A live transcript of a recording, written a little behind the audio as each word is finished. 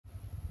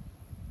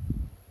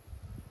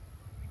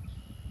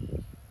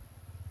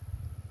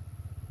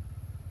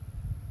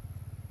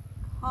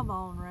Come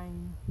on,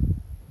 rain.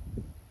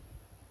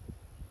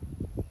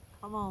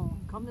 Come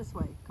on, come this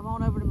way. Come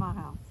on over to my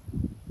house.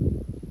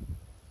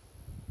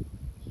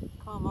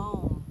 Come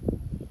on.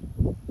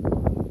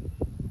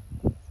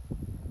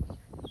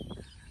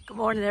 Good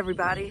morning,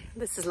 everybody.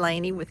 This is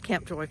Lainey with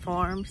Camp Joy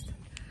Farms.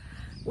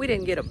 We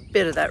didn't get a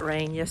bit of that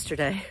rain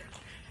yesterday,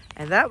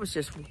 and that was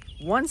just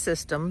one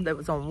system that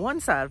was on one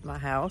side of my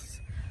house.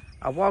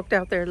 I walked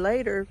out there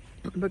later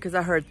because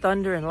I heard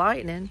thunder and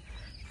lightning,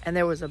 and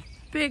there was a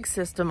big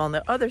system on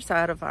the other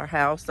side of our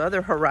house, the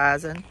other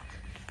horizon,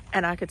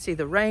 and I could see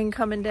the rain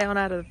coming down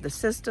out of the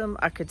system.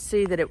 I could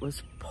see that it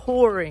was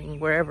pouring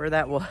wherever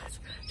that was,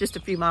 just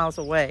a few miles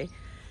away.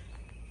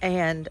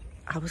 And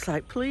I was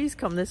like, please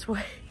come this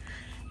way.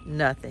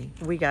 Nothing.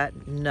 We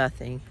got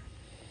nothing.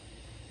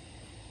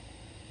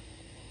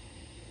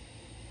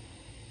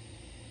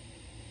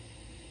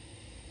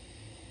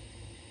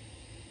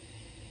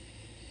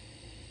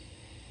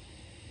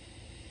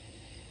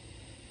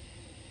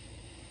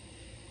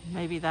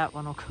 Maybe that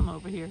one will come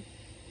over here.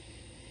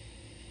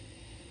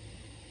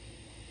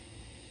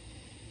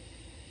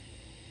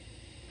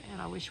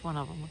 And I wish one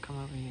of them would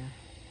come over here.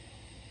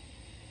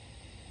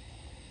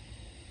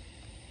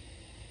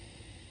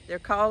 They're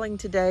calling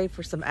today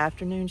for some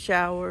afternoon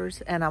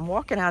showers, and I'm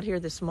walking out here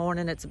this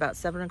morning. It's about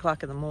 7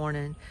 o'clock in the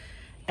morning,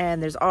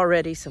 and there's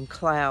already some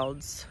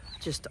clouds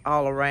just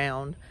all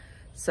around.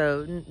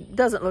 So it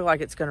doesn't look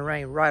like it's going to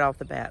rain right off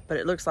the bat, but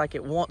it looks like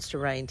it wants to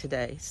rain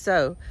today.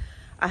 So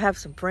I have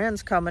some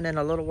friends coming in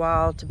a little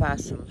while to buy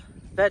some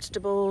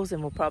vegetables,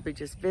 and we'll probably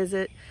just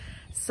visit.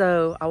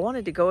 So I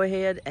wanted to go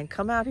ahead and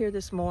come out here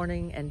this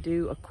morning and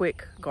do a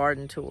quick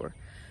garden tour.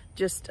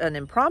 Just an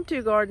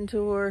impromptu garden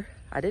tour.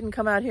 I didn't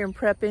come out here and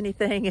prep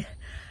anything.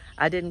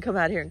 I didn't come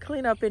out here and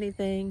clean up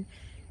anything.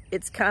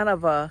 It's kind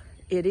of a,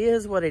 it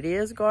is what it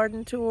is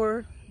garden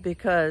tour,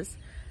 because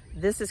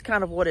this is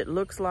kind of what it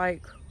looks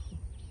like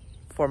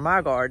for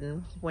my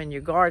garden when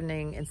you're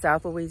gardening in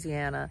South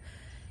Louisiana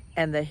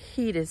and the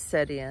heat is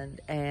set in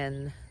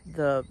and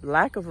the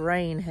lack of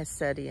rain has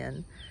set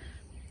in.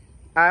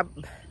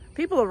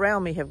 People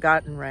around me have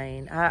gotten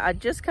rain. I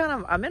just kind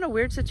of, I'm in a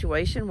weird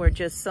situation where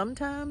just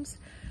sometimes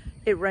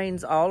it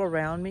rains all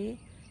around me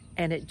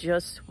and it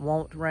just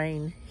won't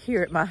rain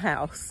here at my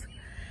house.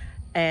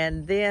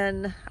 And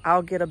then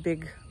I'll get a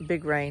big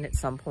rain at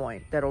some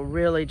point that'll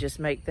really just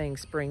make things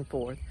spring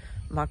forth.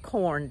 My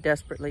corn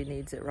desperately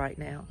needs it right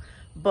now,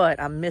 but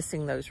I'm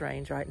missing those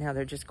rains right now.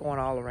 They're just going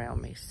all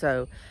around me.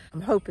 So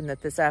I'm hoping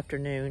that this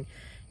afternoon,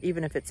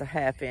 even if it's a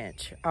 ½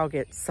 inch, I'll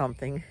get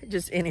something.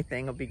 Just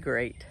anything will be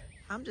great.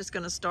 I'm just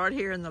gonna start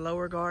here in the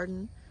lower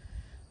garden,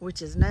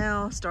 which is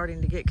now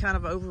starting to get kind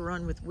of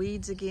overrun with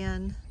weeds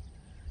again.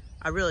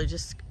 I really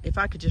just, if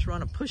I could just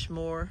run a push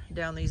more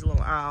down these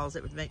little aisles,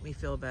 it would make me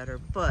feel better,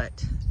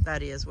 but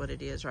that is what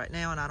it is right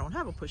now, and I don't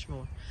have a push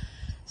more.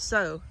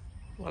 So,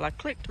 well, I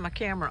clicked my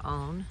camera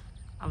on.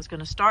 I was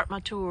gonna start my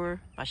tour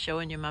by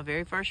showing you my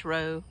very first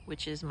row,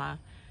 which is my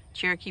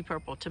Cherokee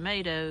Purple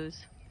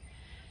tomatoes.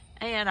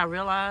 And I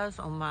realized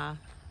on my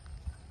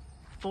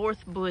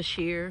fourth bush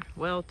here,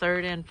 well,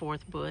 third and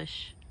fourth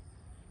bush,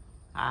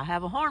 I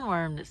have a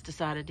hornworm that's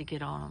decided to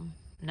get on them.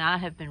 Now I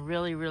have been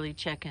really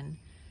checking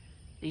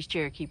these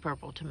Cherokee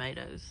Purple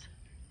tomatoes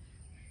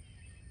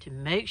to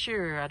make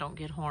sure I don't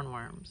get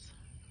hornworms.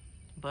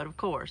 But of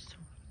course,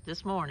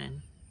 this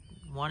morning,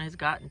 one has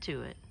gotten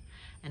to it.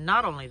 And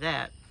not only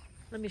that,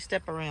 let me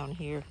step around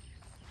here.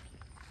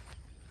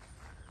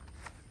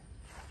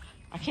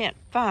 I can't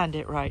find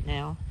it right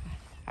now.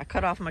 I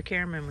cut off my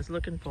camera and was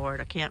looking for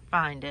it. I can't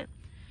find it.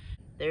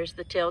 There's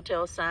the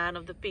telltale sign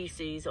of the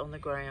feces on the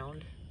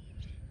ground.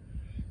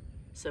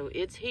 So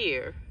it's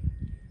here,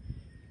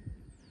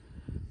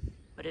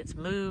 but it's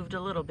moved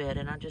a little bit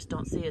and I just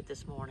don't see it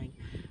this morning.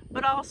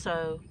 But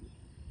also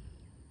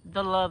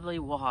the lovely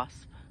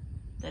wasp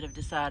that have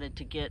decided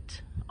to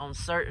get on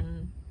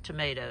certain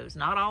tomatoes.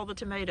 Not all the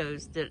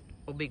tomatoes that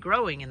will be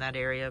growing in that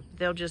area.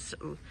 They'll just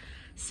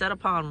set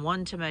upon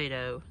one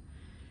tomato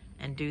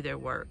and do their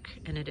work,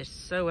 and it is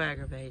so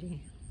aggravating.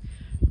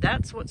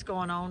 That's what's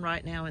going on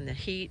right now in the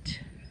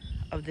heat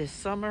of this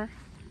summer,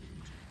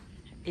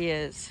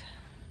 is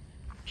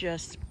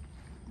just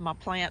my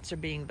plants are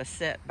being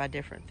beset by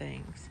different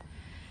things.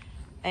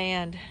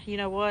 And you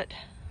know what?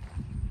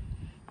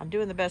 I'm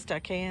doing the best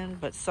I can,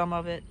 but some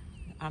of it,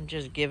 I'm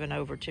just giving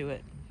over to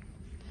it.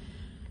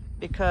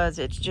 Because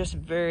it's just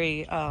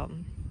very,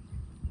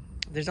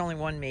 there's only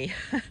one me.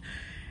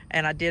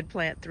 And I did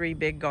plant 3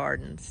 big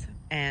gardens.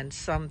 And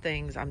some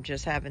things I'm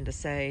just having to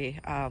say,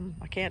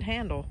 I can't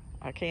handle.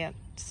 I can't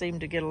seem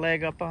to get a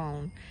leg up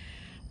on.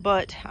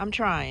 But I'm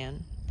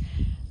trying.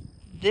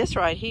 This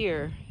right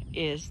here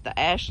is the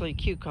Ashley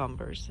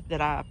cucumbers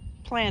that I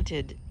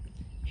planted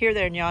here,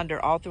 there, and yonder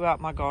all throughout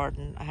my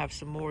garden. I have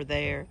some more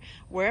there.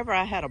 Wherever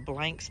I had a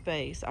blank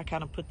space, I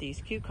kind of put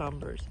these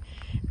cucumbers.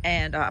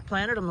 And I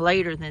planted them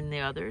later than the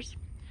others.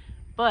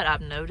 But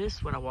I've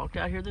noticed when I walked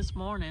out here this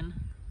morning,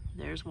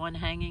 there's one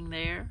hanging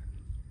there.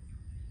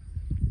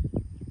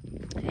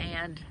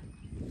 And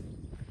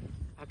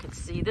I could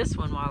see this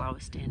one while I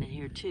was standing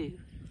here too.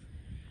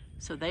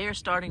 So they are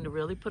starting to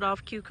really put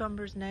off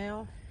cucumbers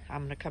now.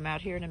 I'm gonna come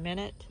out here in a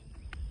minute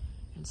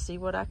and see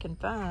what I can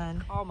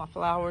find. All my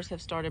flowers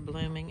have started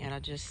blooming and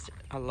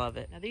I love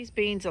it. Now these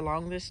beans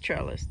along this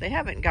trellis, they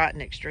haven't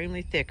gotten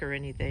extremely thick or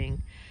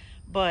anything,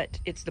 but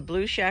it's the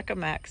blue Shaka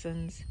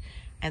Maxons,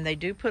 and they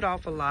do put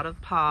off a lot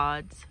of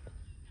pods.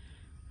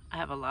 I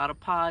have a lot of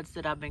pods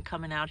that I've been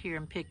coming out here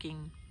and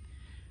picking.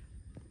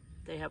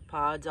 They have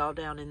pods all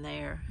down in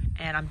there,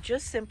 and I'm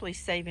just simply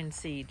saving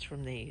seeds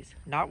from these.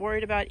 Not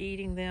worried about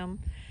eating them.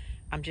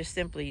 I'm just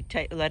simply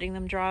letting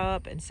them dry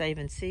up and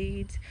saving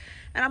seeds.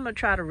 And I'm gonna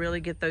try to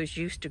really get those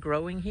used to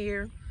growing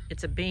here.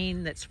 It's a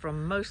bean that's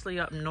from mostly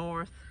up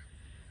north.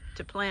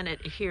 To plant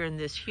it here in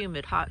this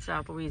humid, hot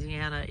South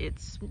Louisiana,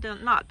 it's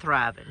not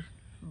thriving,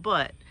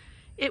 but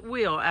it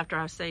will after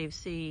I save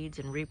seeds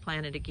and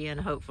replant it again,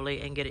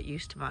 hopefully, and get it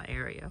used to my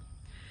area.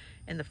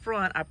 In the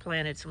front, I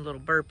planted some little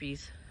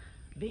burpees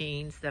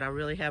beans that I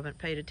really haven't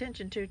paid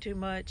attention to too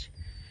much.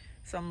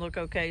 Some look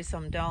okay,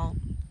 some don't.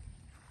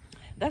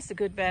 That's the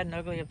good, bad, and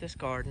ugly of this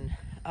garden.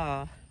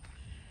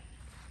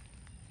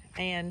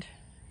 And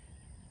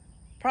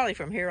probably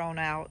from here on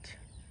out,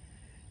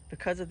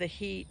 because of the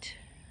heat,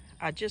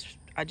 I just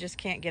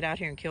can't get out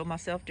here and kill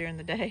myself during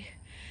the day.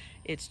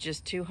 It's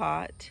just too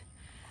hot.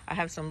 I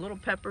have some little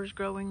peppers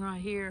growing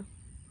right here,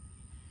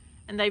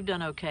 and they've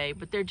done okay,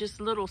 but they're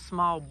just little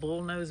small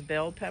bullnose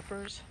bell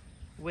peppers,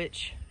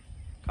 which,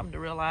 come to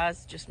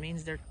realize, just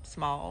means they're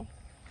small.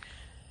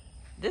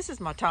 This is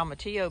my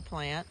tomatillo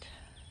plant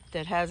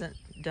that hasn't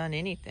done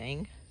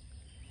anything.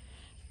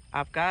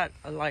 I've got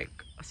like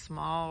a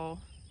small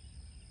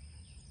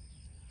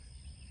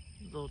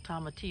little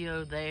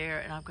tomatillo there,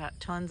 and I've got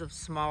tons of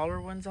smaller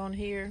ones on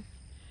here,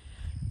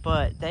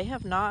 but they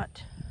have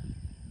not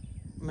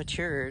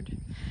matured.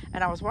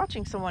 And I was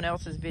watching someone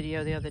else's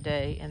video the other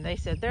day, and they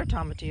said their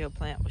tomatillo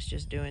plant was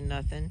just doing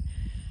nothing.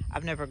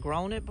 I've never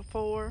grown it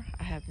before.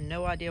 I have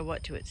no idea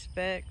what to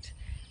expect.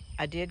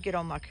 I did get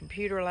on my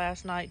computer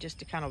last night just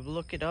to kind of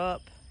look it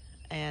up,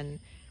 and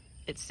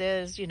it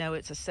says, you know,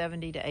 it's a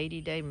 70 to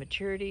 80 day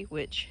maturity,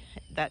 which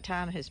that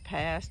time has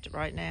passed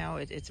right now.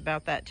 It's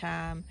about that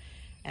time,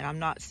 and I'm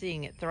not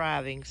seeing it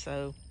thriving,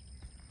 so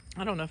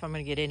I don't know if I'm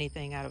gonna get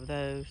anything out of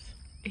those.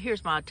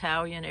 Here's my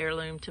Italian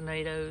heirloom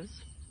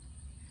tomatoes.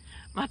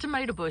 My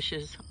tomato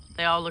bushes,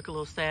 they all look a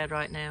little sad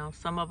right now.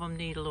 Some of them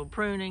need a little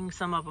pruning.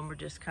 Some of them are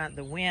just kind of,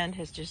 the wind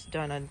has just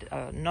done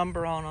a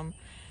number on them.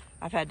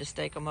 I've had to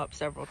stake them up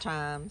several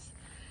times.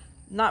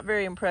 Not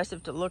very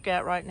impressive to look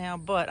at right now,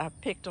 but I've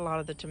picked a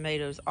lot of the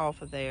tomatoes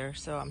off of there,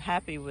 so I'm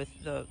happy with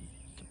the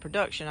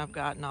production I've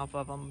gotten off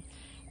of them,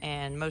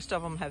 and most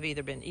of them have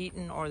either been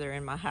eaten or they're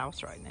in my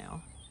house right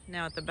now.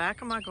 Now at the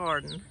back of my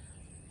garden,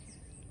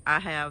 I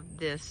have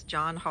this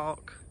John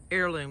Hawk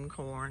heirloom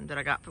corn that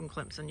I got from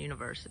Clemson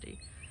University.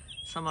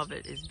 Some of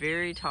it is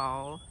very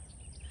tall.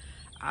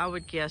 I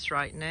would guess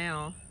right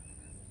now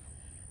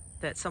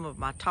that some of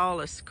my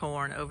tallest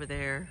corn over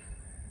there,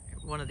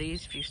 one of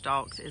these few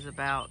stalks, is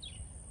about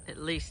at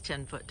least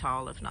 10 foot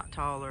tall, if not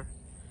taller.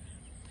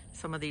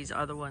 Some of these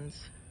other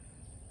ones,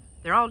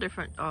 they're all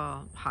different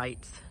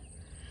heights.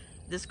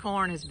 This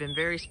corn has been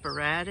very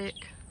sporadic.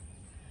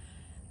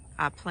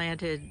 I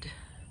planted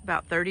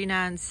about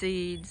 39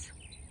 seeds.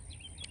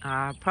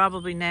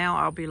 Probably now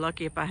I'll be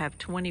lucky if I have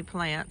 20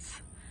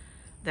 plants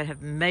that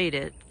have made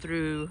it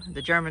through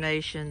the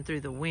germination,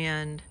 through the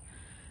wind,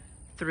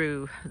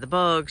 through the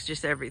bugs,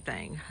 just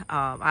everything.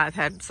 I've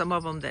had some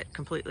of them that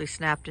completely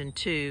snapped in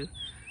two,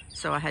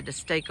 so I had to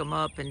stake them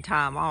up and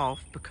tie them off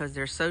because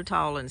they're so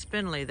tall and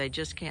spindly, they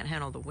just can't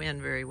handle the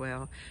wind very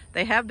well.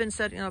 They have been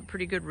setting up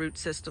pretty good root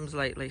systems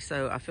lately,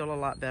 so I feel a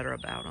lot better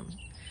about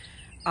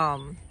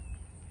them.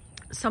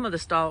 Some of the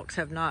stalks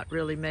have not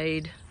really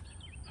made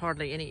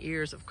hardly any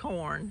ears of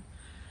corn,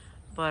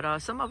 but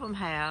some of them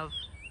have,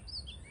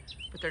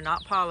 but they're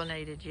not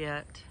pollinated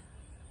yet.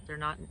 They're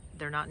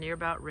not near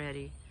about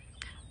ready.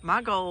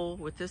 My goal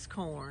with this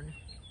corn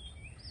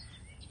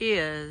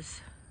is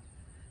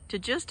to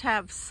just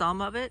have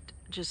some of it,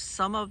 just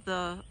some of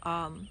the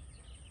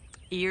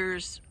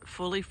ears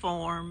fully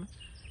form.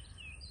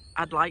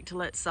 I'd like to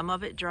let some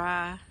of it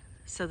dry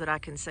so that I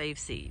can save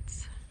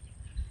seeds.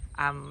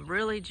 I'm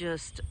really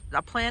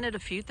I planted a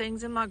few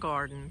things in my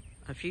garden,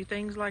 a few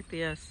things like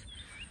this,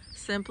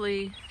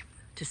 simply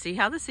to see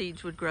how the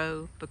seeds would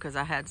grow, because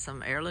I had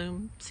some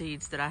heirloom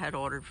seeds that I had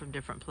ordered from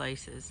different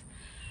places.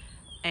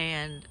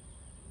 And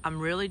I'm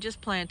really just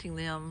planting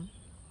them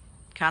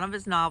kind of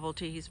as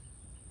novelties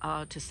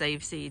to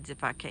save seeds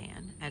if I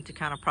can, and to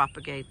kind of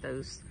propagate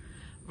those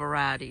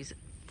varieties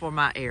for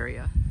my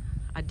area.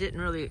 I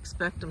didn't really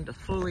expect them to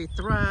fully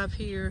thrive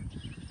here,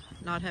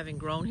 not having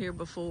grown here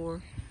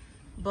before,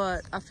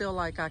 but I feel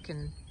like I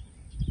can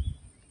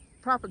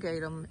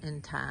propagate them in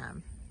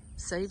time,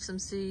 save some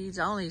seeds.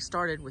 I only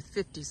started with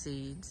 50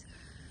 seeds,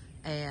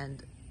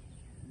 and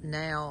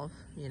now,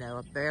 you know,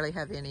 I barely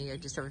have any. I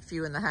just have a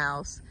few in the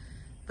house.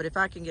 But if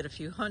I can get a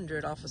few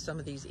hundred off of some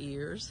of these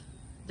ears,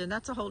 then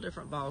that's a whole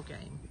different ball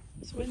game.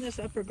 So in this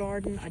upper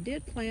garden, I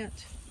did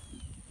plant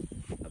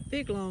a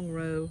big long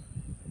row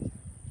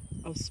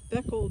of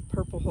speckled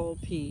purple hull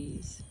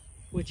peas,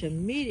 which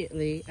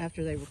immediately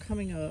after they were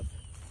coming up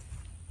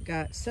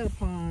got set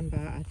upon by,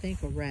 I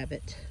think, a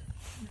rabbit.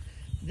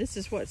 This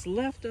is what's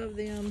left of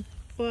them,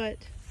 but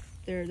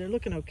they're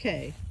looking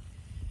okay.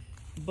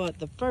 But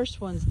the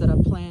first ones that I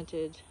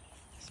planted,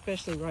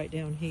 especially right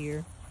down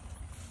here,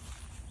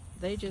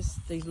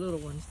 these little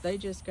ones, they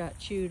just got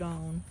chewed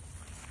on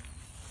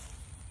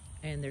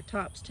and their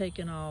tops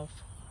taken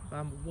off by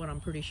what I'm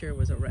pretty sure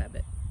was a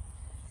rabbit.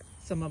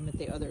 Some of them at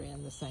the other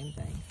end, the same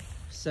thing.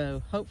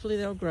 So hopefully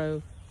they'll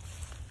grow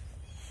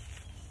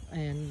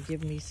and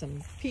give me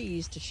some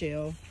peas to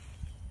shell,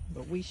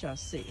 but we shall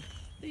see.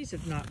 These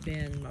have not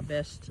been my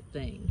best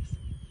things.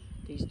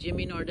 These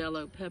Jimmy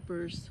Nardello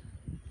peppers,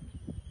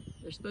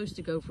 they're supposed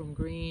to go from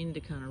green to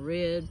kind of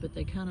red, but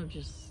they kind of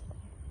just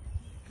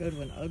go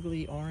to an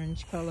ugly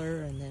orange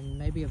color and then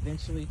maybe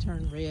eventually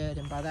turn red,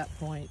 and by that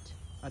point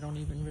I don't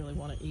even really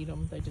want to eat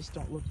them. They just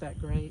don't look that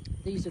great.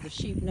 These are the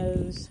sheep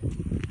nose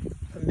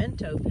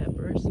pimento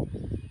peppers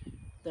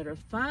that are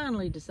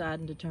finally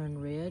deciding to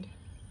turn red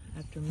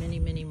after many,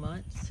 many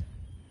months.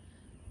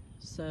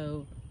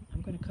 So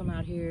I'm going to come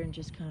out here and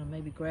just kind of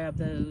maybe grab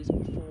those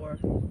before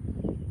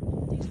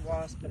these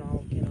wasps and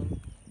all get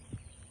them.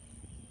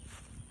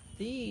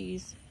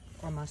 These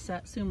are my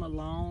Satsuma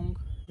long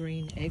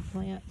green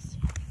eggplants,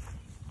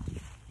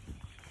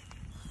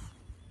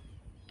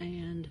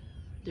 and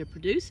they're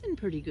producing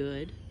pretty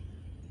good.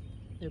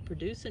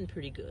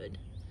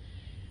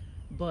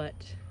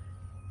 But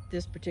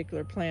this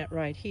particular plant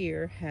right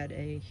here had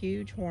a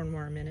huge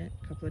hornworm in it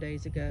a couple of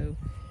days ago,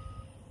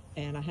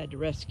 and I had to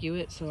rescue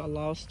it, so I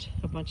lost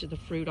a bunch of the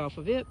fruit off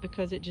of it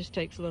because it just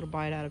takes a little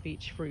bite out of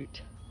each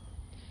fruit.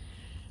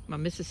 My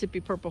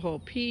Mississippi purple hull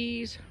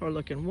peas are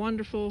looking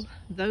wonderful.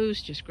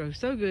 Those just grow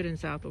so good in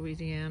South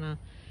Louisiana,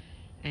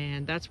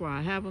 and that's why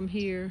I have them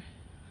here.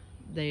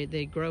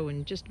 They grow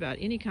in just about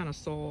any kind of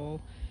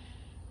soil,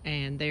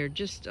 and they're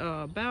just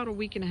about a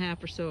week and a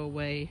half or so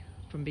away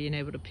from being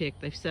able to pick.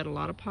 They've set a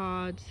lot of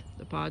pods.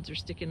 The pods are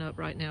sticking up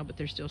right now, but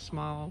they're still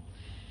small,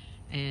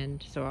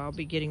 and so I'll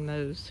be getting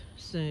those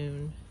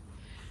soon.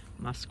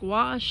 My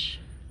squash,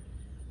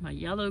 my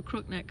yellow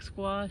crookneck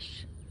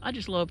squash, I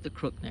just love the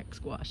crookneck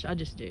squash. I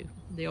just do.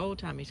 The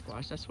old-timey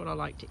squash, that's what I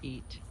like to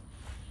eat.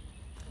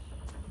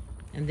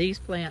 And these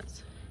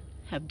plants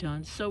have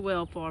done so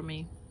well for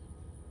me.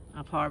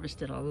 I've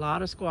harvested a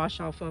lot of squash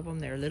off of them.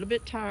 They're a little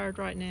bit tired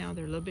right now.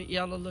 They're a little bit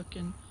yellow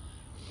looking.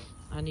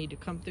 I need to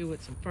come through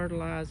with some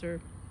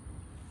fertilizer.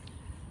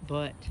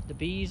 But the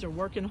bees are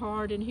working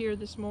hard in here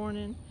this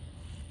morning.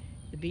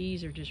 The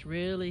bees are just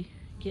really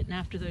getting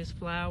after those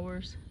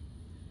flowers.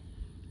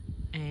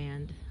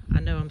 And I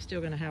know I'm still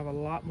going to have a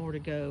lot more to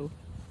go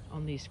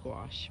on these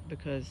squash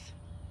because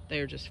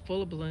they're just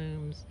full of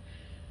blooms.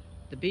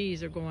 The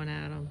bees are going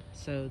at them,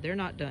 so they're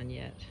not done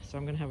yet. So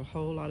I'm going to have a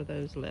whole lot of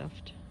those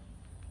left.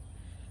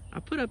 I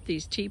put up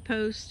these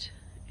T-posts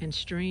and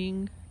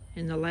string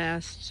in the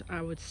last,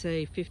 I would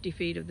say, 50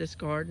 feet of this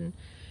garden.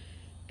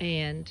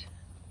 And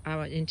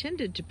I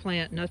intended to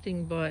plant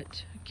nothing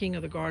but King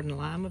of the Garden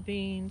lima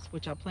beans,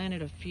 which I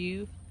planted a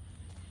few.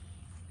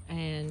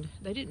 And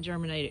they didn't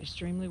germinate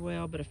extremely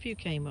well, but a few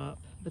came up.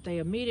 But they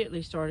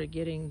immediately started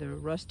getting the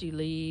rusty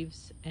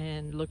leaves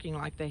and looking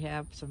like they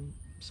have some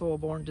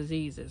soil-borne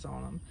diseases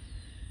on them.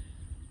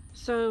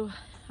 So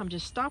I'm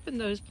just stopping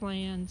those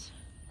plans.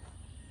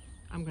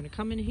 I'm going to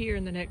come in here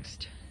in the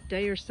next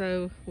day or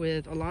so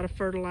with a lot of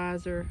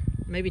fertilizer,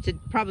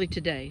 probably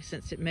today,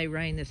 since it may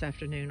rain this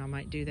afternoon. I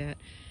might do that.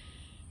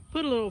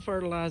 Put a little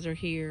fertilizer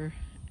here,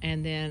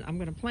 and then I'm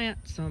going to plant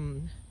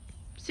some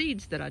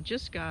seeds that I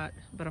just got,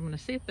 but I'm going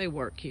to see if they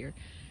work here.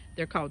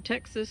 They're called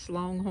Texas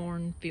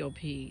Longhorn field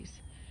peas,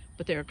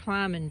 but they're a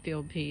climbing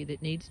field pea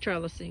that needs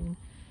trellising,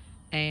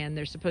 and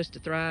they're supposed to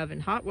thrive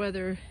in hot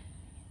weather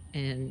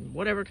and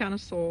whatever kind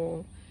of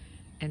soil.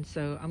 And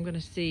so I'm going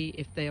to see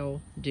if they'll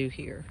do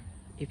here.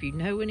 If you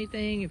know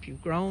anything, if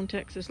you've grown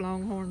Texas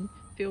Longhorn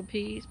field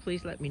peas,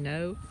 please let me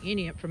know.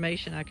 Any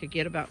information I could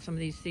get about some of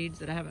these seeds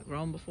that I haven't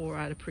grown before,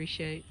 I'd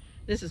appreciate.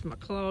 This is my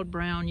Claude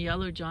Brown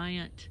Yellow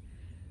Giant.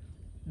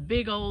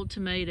 Big old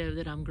tomato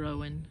that I'm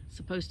growing.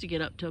 Supposed to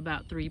get up to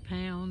about 3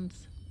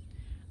 pounds.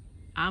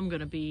 I'm going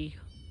to be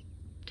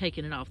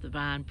taking it off the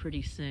vine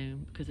pretty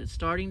soon because it's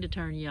starting to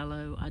turn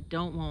yellow. I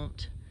don't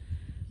want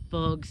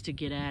bugs to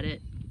get at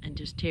it and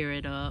just tear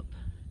it up.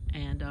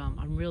 And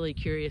I'm really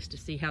curious to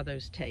see how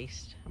those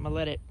taste. I'm gonna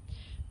let it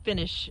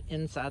finish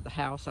inside the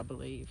house, I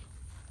believe.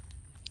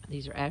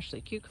 These are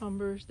Ashley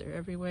cucumbers, they're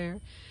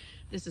everywhere.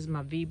 This is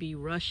my VB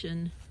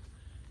Russian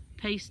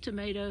paste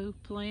tomato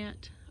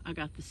plant. I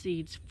got the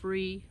seeds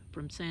free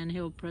from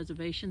Sandhill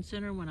Preservation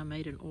Center when I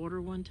made an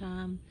order one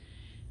time.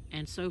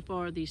 And so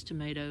far these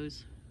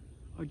tomatoes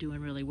are doing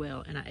really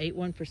well. And I ate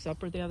one for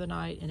supper the other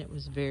night and it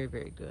was very,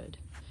 very good.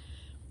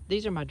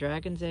 These are my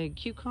Dragon's Egg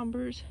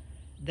cucumbers.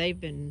 They've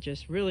been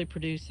just really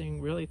producing,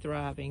 really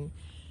thriving.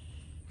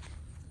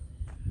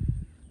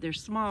 They're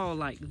small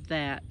like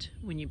that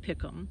when you pick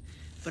them,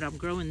 but I'm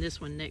growing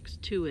this one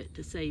next to it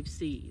to save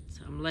seeds.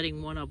 I'm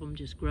letting one of them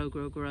just grow,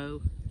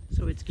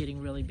 so it's getting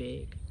really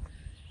big.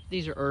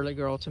 These are early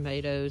girl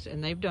tomatoes,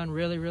 and they've done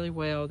really, really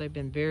well. They've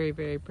been very,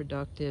 very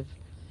productive.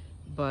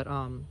 But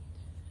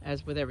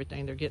as with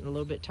everything, they're getting a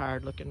little bit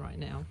tired looking right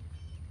now.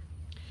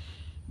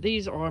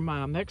 These are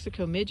my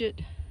Mexico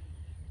Midget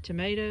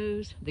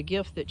tomatoes, the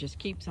gift that just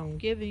keeps on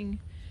giving.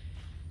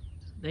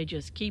 They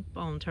just keep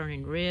on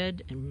turning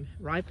red and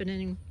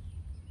ripening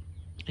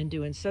and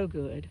doing so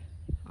good.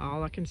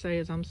 All I can say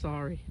is I'm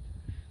sorry.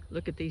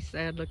 Look at these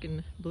sad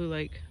looking Blue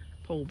Lake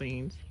pole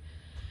beans.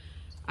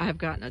 I have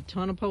gotten a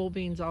ton of pole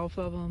beans off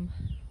of them.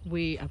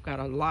 I've got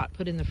a lot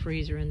put in the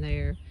freezer in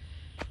there,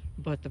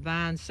 but the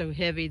vine's so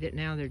heavy that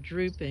now they're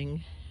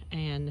drooping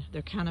and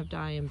they're kind of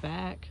dying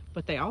back,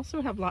 but they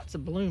also have lots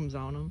of blooms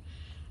on them.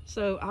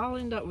 So I'll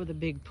end up with a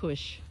big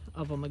push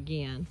of them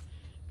again.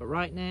 But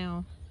right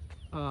now,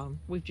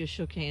 we've just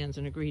shook hands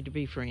and agreed to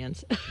be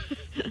friends.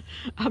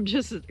 I'm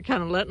just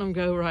kind of letting them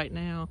go right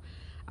now.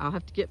 I'll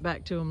have to get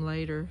back to them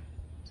later.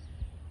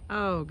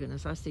 Oh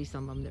goodness, I see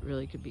some of them that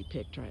really could be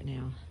picked right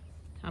now.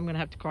 I'm gonna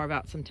have to carve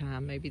out some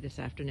time, maybe this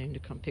afternoon, to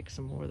come pick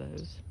some more of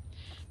those.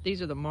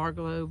 These are the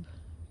Marglobe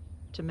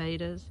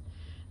tomatoes.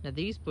 Now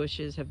these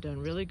bushes have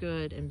done really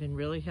good and been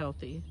really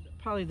healthy.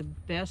 Probably the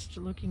best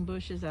looking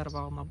bushes out of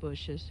all my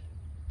bushes.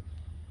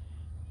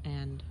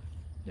 And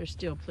there's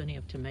still plenty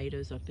of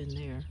tomatoes up in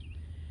there.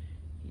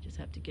 You just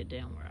have to get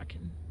down where I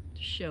can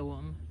show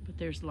them. But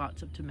there's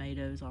lots of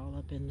tomatoes all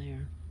up in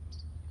there.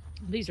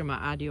 These are my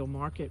Ideal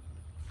Market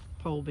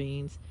pole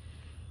beans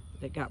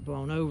that got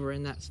blown over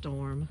in that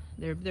storm.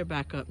 They're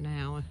back up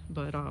now,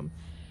 but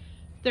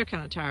they're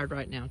kind of tired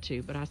right now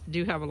too. But I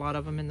do have a lot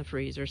of them in the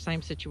freezer.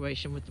 Same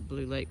situation with the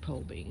Blue Lake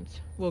pole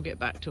beans. We'll get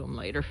back to them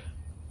later.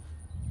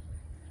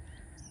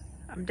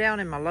 I'm down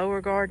in my lower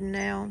garden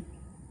now,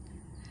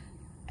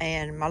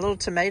 and my little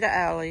tomato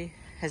alley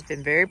has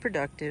been very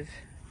productive.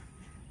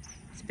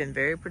 It's been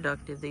very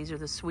productive. These are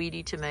the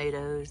Sweetie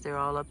tomatoes. They're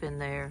all up in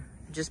there.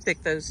 Just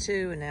picked those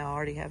two, and now I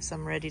already have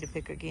some ready to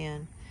pick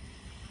again.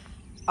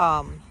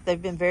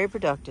 They've been very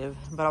productive,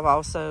 but I've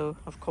also,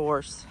 of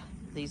course,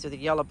 these are the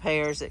yellow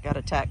pears that got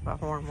attacked by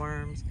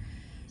hornworms.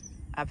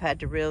 I've had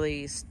to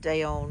really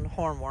stay on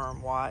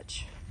hornworm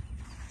watch.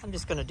 I'm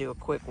just going to do a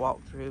quick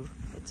walkthrough.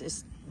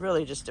 It's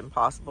really just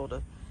impossible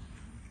to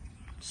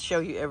show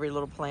you every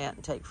little plant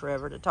and take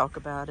forever to talk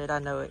about it. I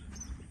know it.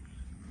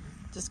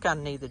 Just kind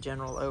of need the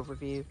general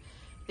overview.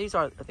 These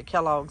are the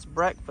Kellogg's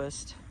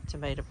Breakfast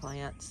tomato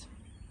plants.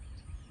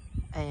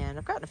 And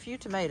I've gotten a few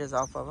tomatoes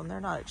off of them.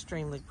 They're not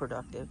extremely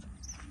productive.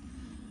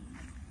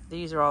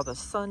 These are all the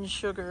Sun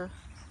Sugar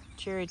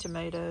cherry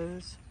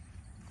tomatoes,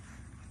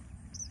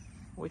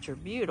 which are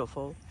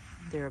beautiful.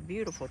 They're a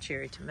beautiful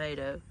cherry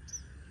tomato.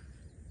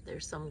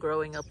 There's some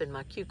growing up in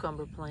my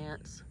cucumber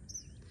plants.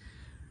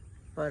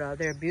 But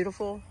they're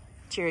beautiful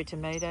cherry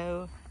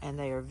tomato, and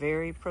they are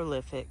very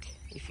prolific.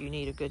 If you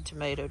need a good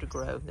tomato to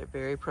grow, they're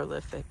very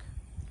prolific.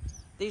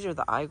 These are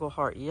the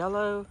Eaglehart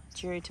Yellow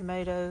cherry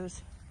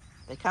tomatoes.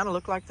 They kind of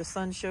look like the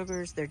Sun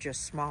Sugars. They're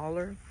just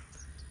smaller.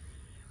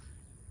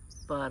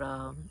 But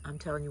I'm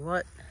telling you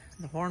what,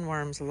 the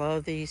hornworms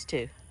love these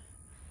too.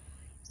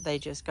 They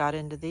just got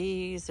into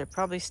these. They're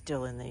probably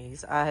still in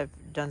these. I have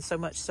done so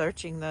much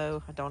searching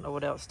though, I don't know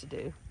what else to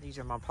do. These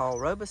are my Paul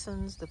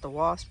Robesons that the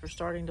wasps are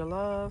starting to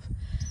love.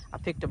 I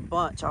picked a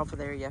bunch off of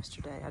there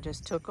yesterday. I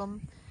just took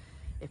them.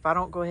 If I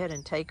don't go ahead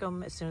and take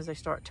them, as soon as they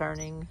start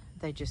turning,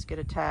 they just get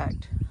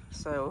attacked.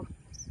 So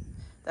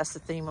that's the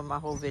theme of my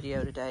whole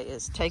video today,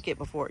 is take it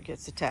before it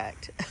gets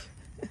attacked.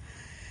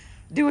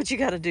 Do what you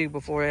gotta do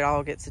before it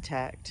all gets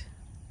attacked.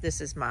 This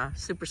is my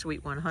Super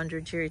Sweet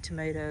 100 cherry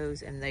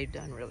tomatoes, and they've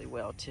done really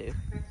well too.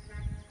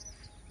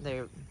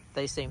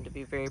 They seem to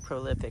be very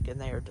prolific, and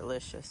they are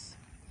delicious.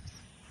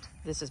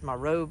 This is my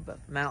Robe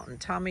Mountain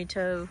Tommy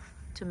Toe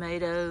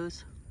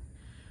tomatoes,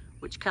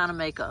 which kind of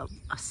make a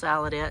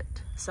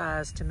saladette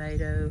sized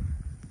tomato.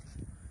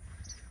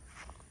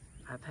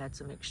 I've had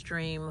some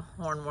extreme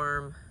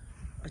hornworm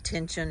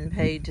attention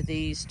paid to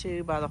these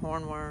too by the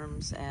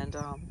hornworms, and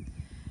I'm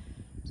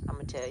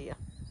gonna tell you,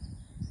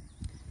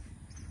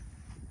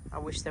 I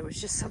wish there was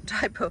just some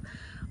type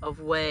of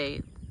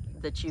way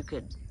that you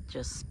could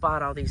just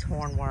spot all these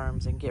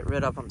hornworms and get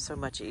rid of them so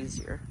much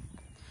easier.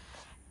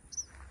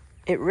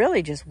 It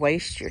really just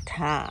wastes your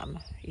time.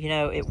 You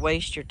know, it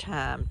wastes your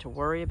time to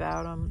worry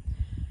about them.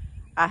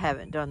 I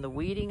haven't done the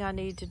weeding I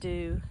need to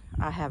do.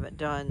 I haven't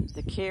done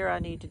the care I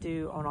need to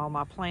do on all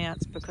my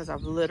plants because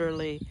I've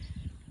literally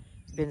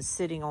been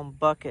sitting on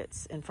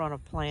buckets in front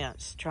of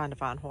plants trying to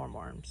find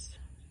hornworms.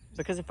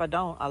 Because if I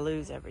don't, I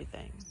lose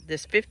everything.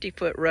 This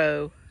 50-foot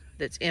row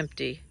that's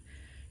empty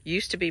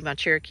used to be my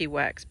Cherokee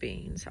wax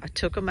beans. I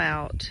took them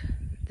out.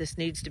 This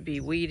needs to be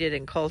weeded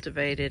and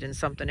cultivated and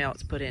something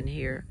else put in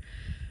here.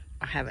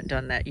 I haven't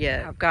done that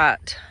yet. I've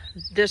got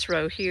this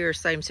row here,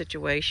 same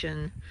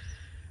situation.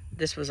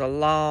 This was a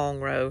long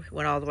row,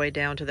 went all the way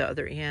down to the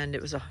other end.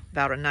 It was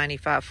about a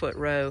 95-foot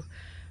row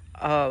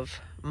of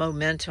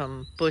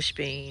Momentum bush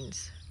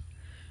beans,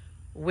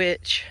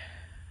 which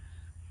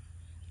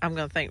I'm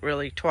gonna think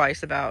really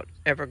twice about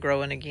ever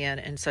growing again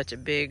in such a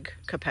big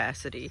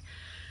capacity.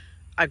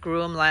 I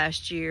grew them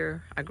last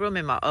year. I grew them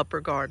in my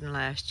upper garden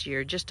last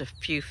year, just a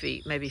few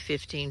feet, maybe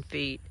 15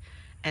 feet,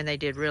 and they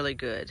did really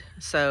good.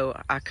 So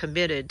I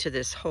committed to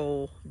this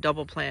whole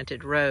double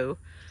planted row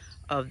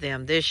of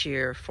them this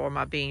year for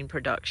my bean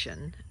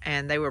production,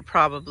 and they were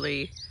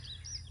probably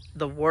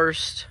the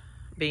worst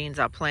beans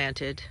I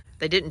planted.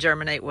 They didn't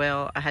germinate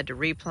well. I had to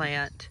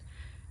replant,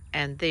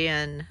 and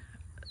then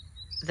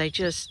they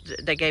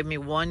gave me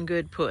one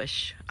good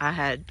push. I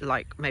had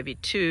like maybe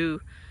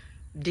 2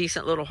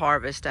 decent little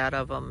harvest out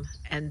of them,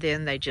 and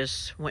then they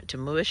just went to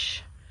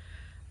mush.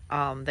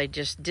 They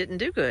just didn't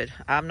do good.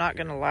 I'm not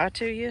gonna lie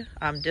to you.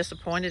 I'm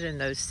disappointed in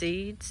those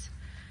seeds,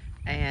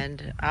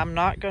 and I'm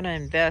not gonna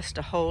invest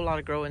a whole lot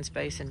of growing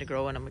space into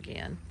growing them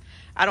again.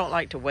 I don't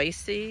like to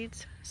waste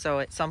seeds, so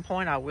at some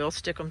point I will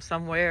stick them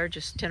somewhere,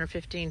 just 10 or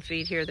 15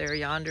 feet here, there,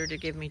 yonder, to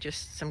give me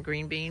just some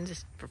green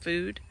beans for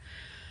food.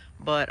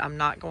 But I'm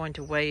not going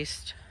to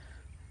waste,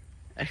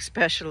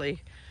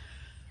 especially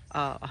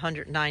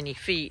 190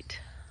 feet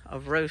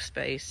of row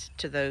space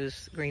to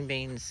those green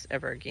beans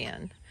ever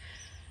again.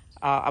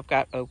 I've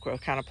got okra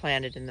kind of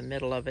planted in the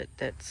middle of it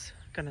that's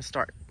going to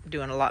start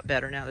doing a lot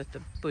better now that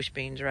the bush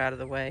beans are out of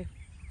the way.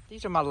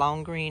 These are my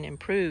long green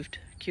improved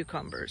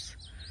cucumbers.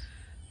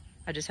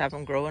 I just have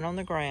them growing on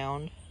the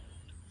ground,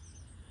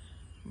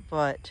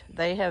 but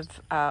they have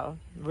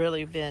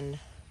really been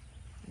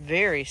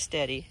very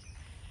steady.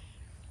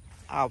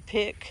 I'll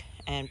pick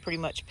and pretty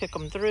much pick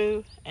them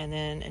through, and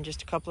then in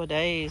just a couple of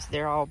days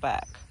they're all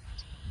back.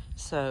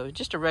 So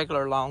just a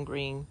regular long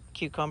green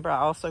cucumber. I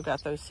also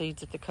got those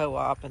seeds at the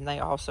co-op, and they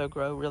also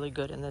grow really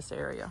good in this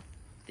area.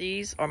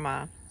 These are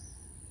my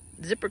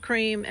zipper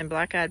cream and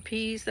black-eyed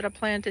peas that I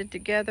planted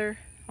together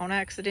on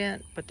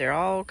accident, but they're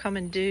all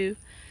coming due.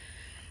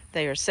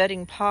 They are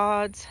setting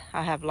pods.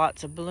 I have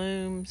lots of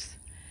blooms,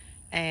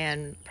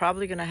 and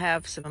probably gonna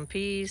have some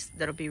peas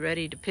that'll be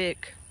ready to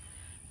pick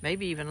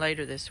maybe even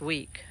later this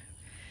week.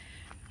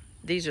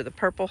 These are the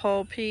purple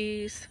hull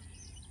peas,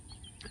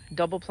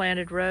 double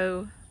planted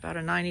row, about a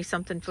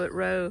 90-something foot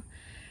row,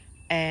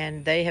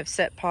 and they have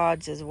set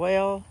pods as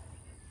well,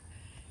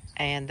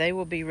 and they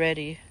will be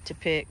ready to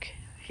pick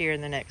here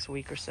in the next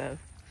week or so.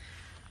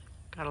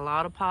 Got a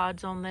lot of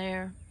pods on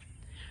there.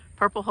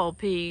 Purple hull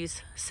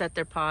peas set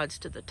their pods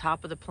to the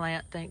top of the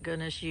plant, thank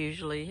goodness,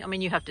 usually. I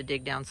mean, you have to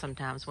dig down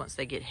sometimes. Once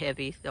they get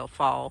heavy, they'll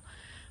fall.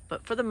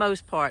 But for the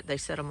most part, they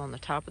set them on the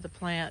top of the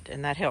plant,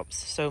 and that helps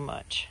so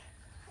much.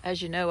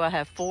 As you know, I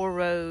have 4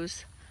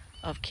 rows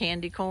of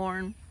candy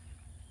corn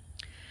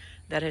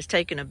that has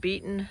taken a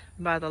beating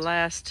by the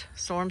last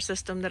storm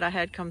system that I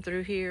had come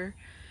through here.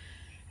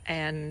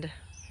 And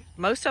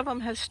most of them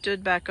have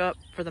stood back up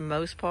for the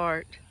most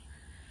part.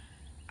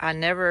 I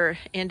never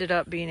ended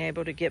up being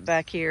able to get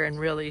back here and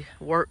really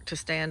work to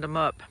stand them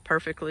up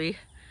perfectly.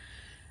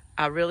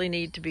 I really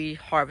need to be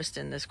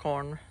harvesting this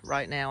corn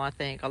right now. I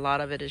think a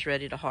lot of it is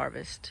ready to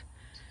harvest.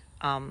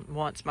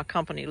 Once my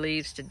company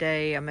leaves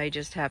today, I may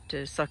just have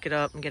to suck it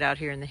up and get out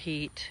here in the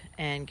heat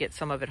and get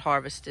some of it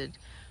harvested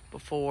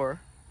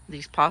before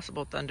these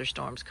possible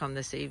thunderstorms come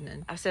this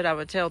evening. I said I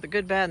would tell the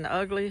good, bad, and the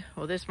ugly.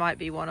 Well, this might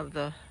be one of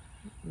the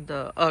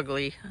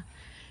ugly.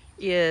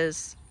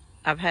 Is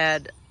I've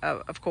had,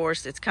 of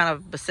course, it's kind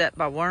of beset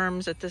by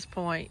worms at this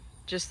point.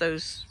 Just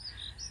those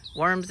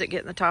worms that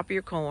get in the top of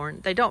your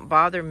corn. They don't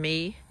bother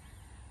me.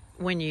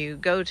 When you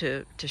go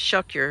to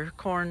shuck your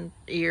corn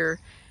ear,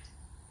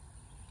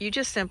 you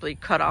just simply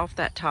cut off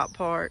that top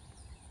part,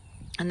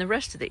 and the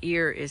rest of the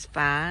ear is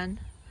fine.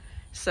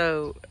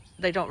 So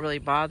they don't really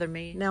bother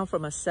me. Now,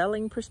 from a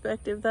selling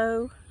perspective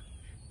though,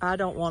 I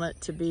don't want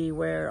it to be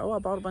where, oh, I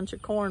bought a bunch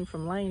of corn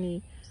from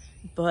Laney,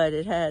 but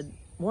it had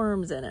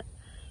worms in it.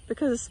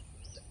 Because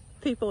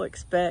people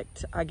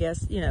expect, I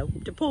guess, you know,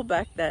 to pull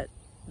back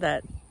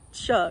that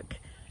shuck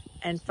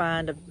and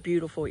find a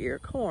beautiful ear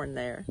of corn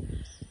there.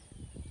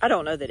 I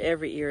don't know that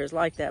every ear is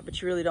like that,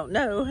 but you really don't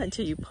know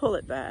until you pull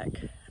it back.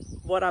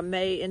 What I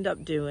may end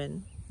up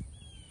doing,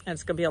 and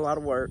it's gonna be a lot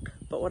of work,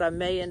 but what I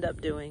may end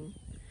up doing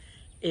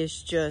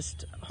is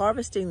just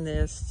harvesting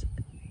this,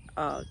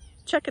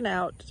 checking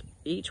out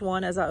each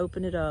one as I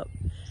open it up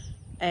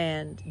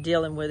and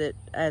dealing with it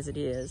as it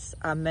is.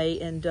 I may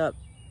end up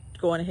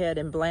going ahead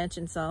and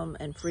blanching some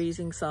and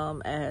freezing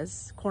some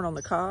as corn on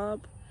the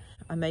cob.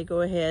 I may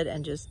go ahead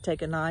and just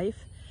take a knife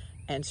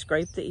and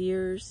scrape the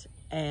ears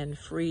and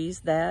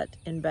freeze that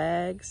in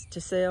bags to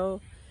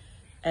sell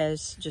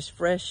as just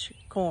fresh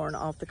corn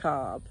off the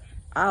cob.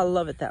 I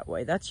love it that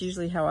way. That's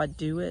usually how I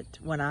do it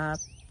when I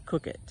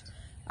cook it.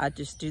 I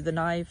just do the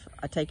knife,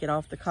 I take it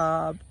off the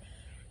cob,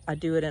 I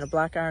do it in a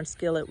black iron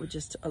skillet with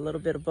just a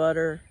little bit of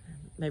butter,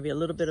 maybe a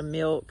little bit of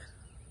milk,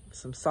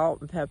 some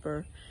salt and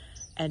pepper,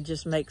 and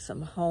just make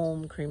some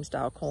home cream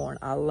style corn.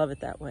 I love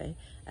it that way.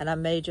 And I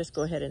may just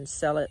go ahead and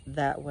sell it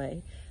that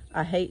way.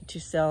 I hate to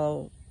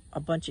sell a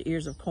bunch of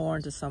ears of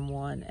corn to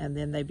someone and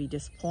then they be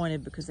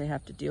disappointed because they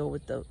have to deal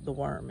with the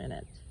worm in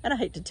it. And I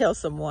hate to tell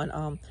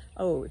someone,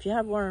 oh, if you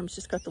have worms,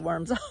 just cut the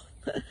worms off.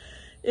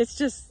 It's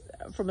just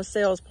from a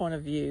sales point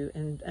of view,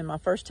 and my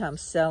first time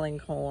selling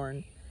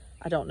corn,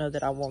 I don't know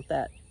that I want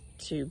that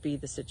to be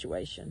the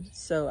situation.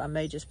 So I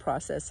may just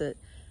process it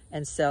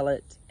and sell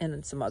it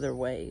in some other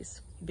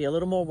ways. Be a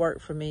little more work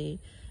for me,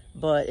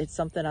 but it's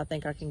something I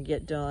think I can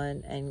get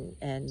done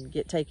and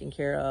get taken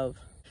care of.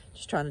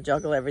 Just trying to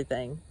juggle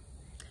everything,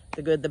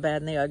 the good, the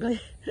bad, and the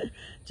ugly.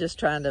 Just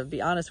trying to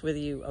be honest with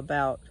you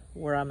about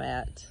where I'm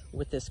at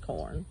with this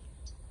corn.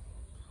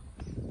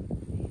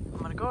 I'm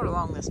gonna go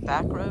along this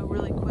back row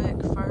really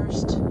quick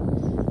first.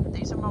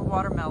 These are my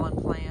watermelon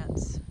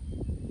plants,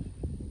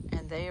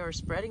 and they are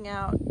spreading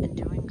out and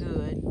doing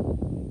good.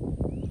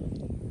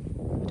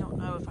 I don't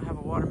know if I have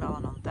a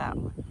watermelon on that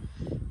one,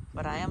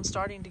 but I am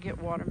starting to get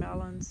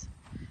watermelons.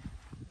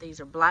 These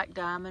are Black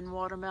Diamond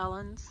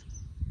watermelons.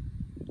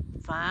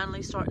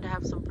 Finally starting to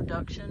have some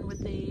production with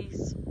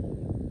these.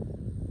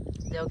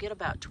 They'll get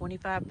about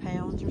 25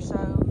 pounds or so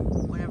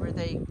whenever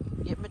they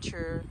get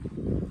mature.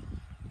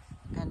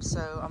 And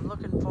so I'm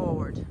looking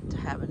forward to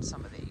having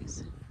some of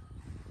these.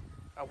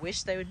 I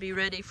wish they would be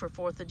ready for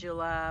 4th of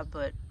July,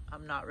 but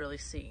I'm not really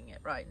seeing it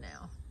right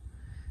now.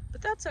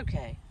 But that's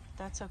okay.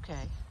 That's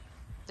okay.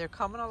 They're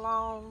coming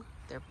along.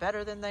 They're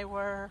better than they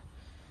were.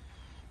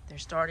 They're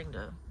starting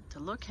to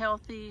look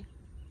healthy.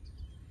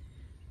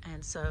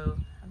 And so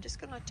I'm just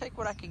gonna take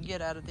what I can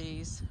get out of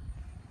these.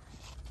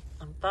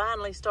 I'm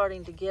finally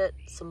starting to get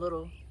some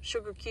little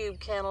sugar cube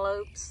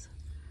cantaloupes.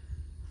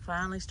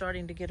 Finally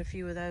starting to get a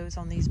few of those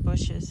on these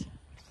bushes.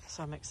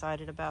 So I'm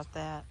excited about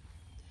that.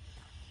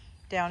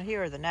 Down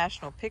here are the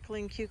National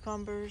Pickling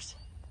Cucumbers,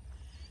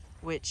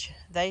 which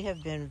they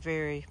have been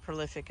very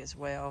prolific as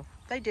well.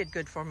 They did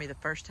good for me the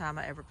first time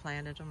I ever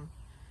planted them.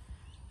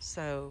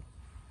 So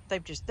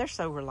they're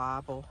so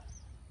reliable.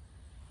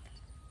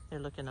 They're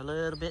looking a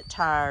little bit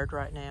tired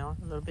right now,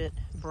 a little bit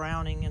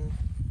browning and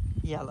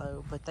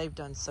yellow, but they've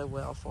done so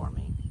well for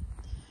me.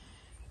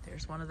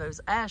 There's one of those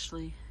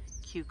Ashley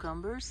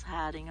cucumbers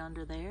hiding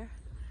under there.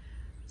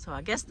 So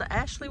I guess the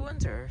Ashley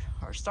ones are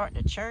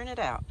starting to churn it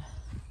out.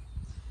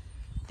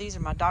 These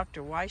are my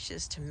Dr.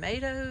 Weish's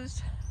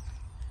tomatoes.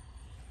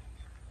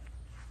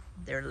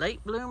 They're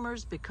late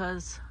bloomers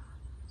because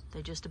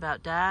they just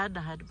about died and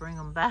I had to bring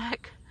them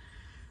back,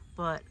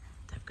 but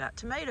they've got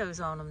tomatoes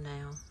on them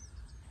now.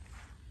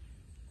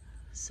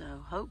 So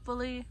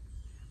hopefully,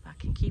 if I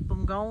can keep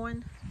them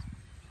going,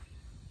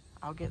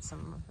 I'll get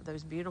some of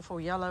those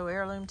beautiful yellow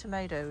heirloom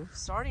tomatoes.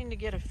 Starting to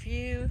get a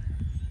few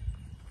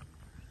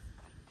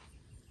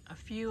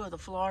of the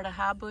Florida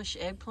high bush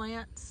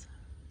eggplants.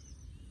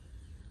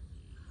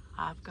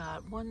 I've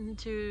got 1,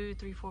 2,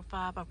 3, 4,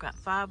 5. I've got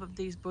 5 of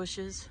these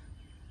bushes.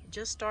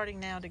 Just starting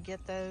now to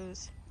get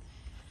those.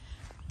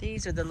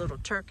 These are the little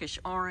Turkish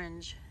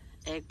orange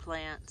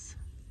eggplants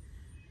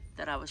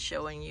that I was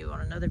showing you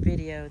on another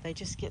video. They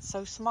just get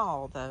so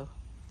small though.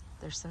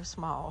 They're so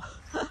small.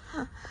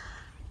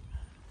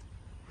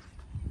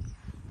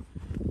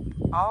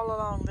 All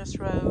along this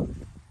row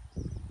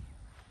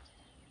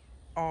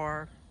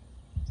are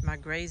my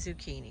gray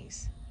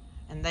zucchinis,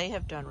 and they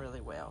have done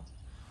really well.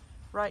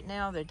 Right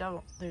now there's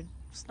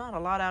not a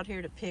lot out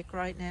here to pick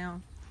right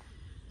now,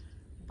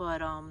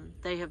 but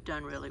they have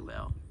done really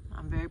well.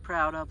 I'm very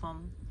proud of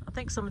them. I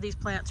think some of these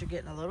plants are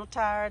getting a little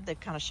tired. They've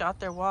kind of shot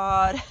their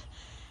wad.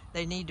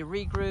 They need to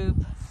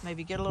regroup,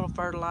 maybe get a little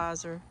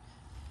fertilizer,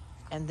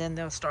 and then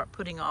they'll start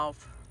putting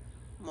off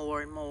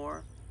more and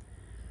more.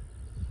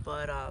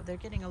 But they're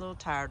getting a little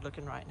tired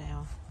looking right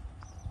now.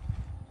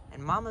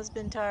 And Mama's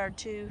been tired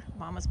too.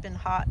 Mama's been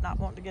hot, not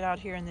wanting to get out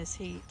here in this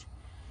heat.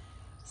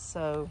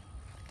 So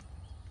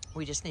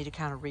we just need to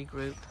kind of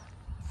regroup.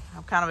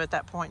 I'm kind of at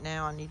that point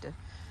now. I need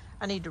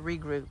to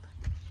regroup.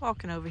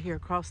 Walking over here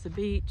across the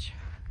beach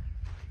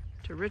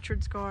to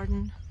Richard's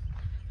garden.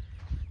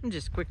 And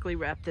just quickly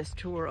wrap this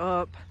tour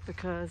up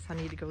because I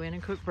need to go in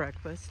and cook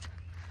breakfast.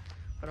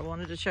 But I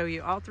wanted to show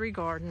you all 3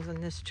 gardens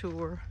in this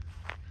tour.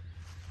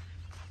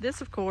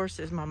 This, of course,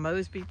 is my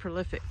Mosby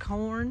Prolific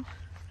corn.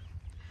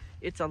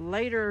 It's a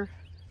later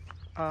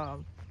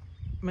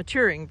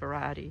maturing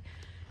variety.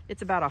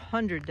 It's about a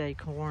 100-day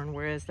corn,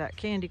 whereas that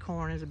candy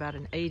corn is about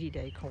an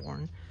 80-day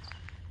corn.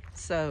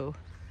 So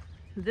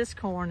this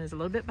corn is a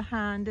little bit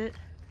behind it,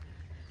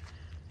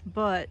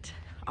 but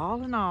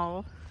all in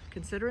all,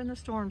 considering the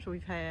storms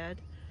we've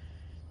had,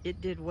 it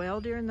did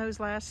well during those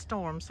last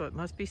storms, so it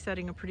must be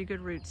setting a pretty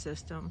good root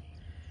system.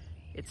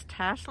 It's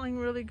tasseling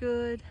really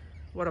good.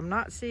 What I'm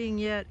not seeing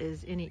yet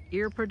is any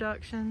ear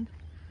production.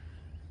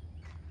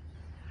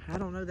 I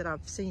don't know that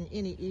I've seen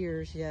any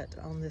ears yet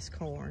on this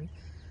corn,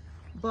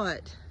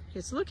 but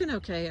it's looking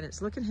okay and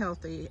it's looking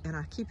healthy, and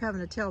I keep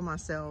having to tell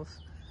myself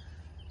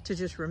to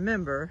just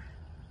remember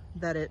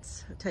that it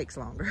takes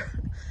longer.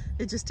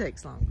 It just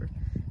takes longer.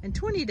 And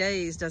 20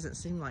 days doesn't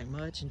seem like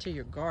much until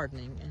you're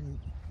gardening, and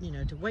you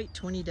know, to wait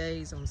 20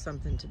 days on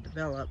something to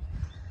develop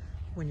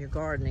when you're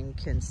gardening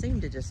can seem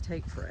to just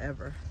take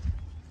forever.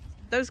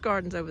 Those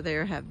gardens over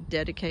there have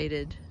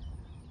dedicated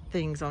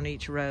things on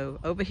each row.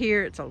 Over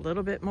here it's a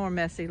little bit more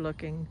messy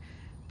looking,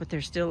 but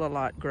there's still a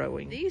lot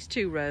growing. These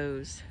 2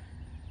 rows,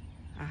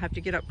 I have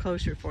to get up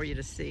closer for you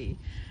to see,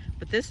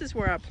 but this is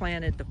where I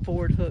planted the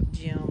Ford Hook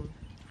Gem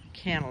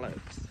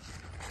cantaloupes.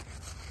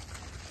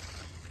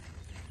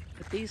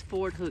 These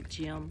Ford Hook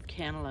Gem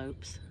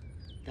cantaloupes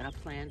that I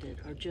planted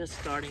are just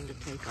starting to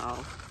take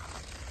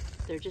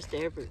off. They're just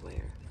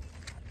everywhere.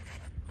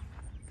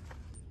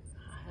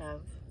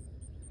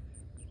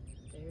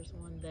 There's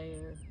one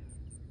there.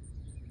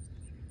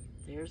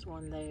 There's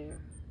one there.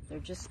 They're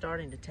just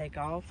starting to take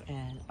off,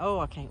 and oh,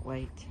 I can't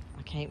wait.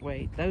 I can't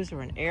wait. Those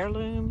are an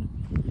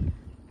heirloom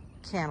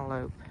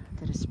cantaloupe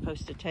that is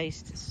supposed to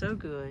taste so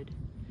good.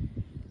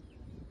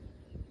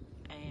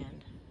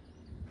 And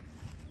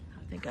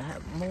I think I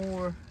have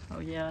more. Oh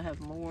yeah, I have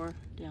more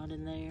down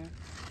in there.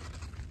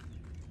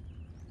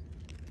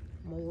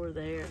 More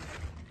there.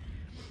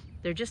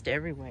 They're just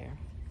everywhere.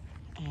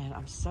 And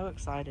I'm so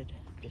excited.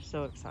 Just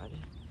so excited.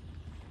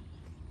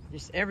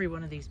 Just every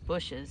one of these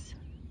bushes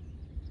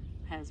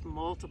has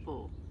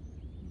multiple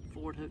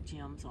Ford Hook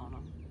Gems on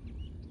them.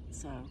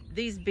 So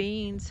these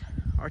beans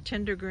are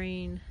tender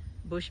green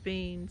bush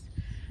beans.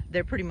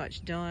 They're pretty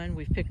much done.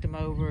 We've picked them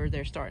over.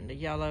 They're starting to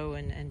yellow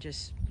and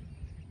just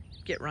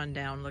get run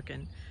down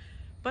looking.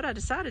 But I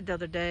decided the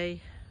other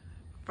day,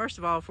 first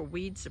of all, for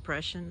weed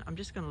suppression, I'm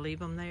just gonna leave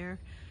them there.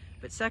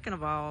 But second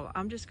of all,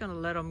 I'm just gonna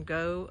let them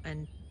go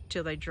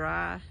until they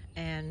dry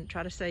and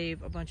try to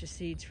save a bunch of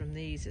seeds from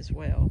these as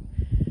well.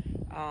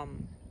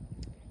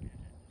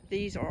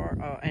 These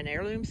are an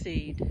heirloom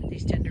seed.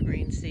 These tender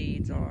green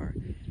seeds are,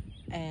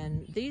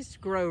 and these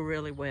grow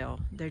really well.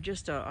 They're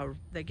just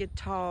they get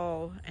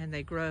tall and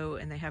they grow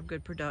and they have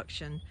good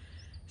production.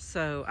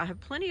 So I have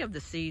plenty of the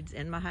seeds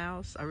in my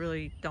house. I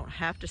really don't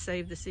have to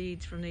save the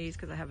seeds from these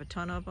because I have a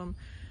ton of them.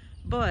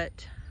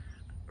 But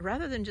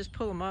rather than just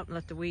pull them up and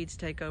let the weeds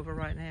take over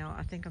right now,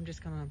 I think I'm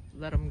just gonna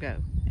let them go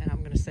and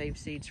I'm gonna save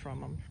seeds from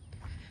them.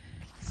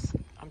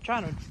 I'm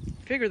trying to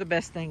figure the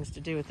best things to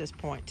do at this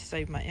point to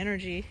save my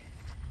energy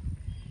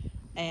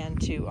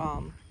and to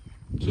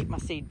keep my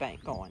seed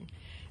bank going.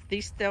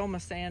 These Thelma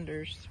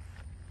Sanders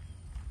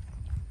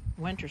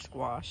winter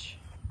squash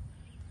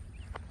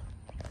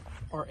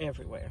are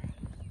everywhere.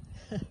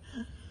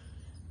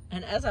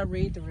 And as I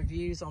read the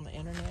reviews on the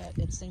internet,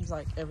 it seems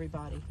like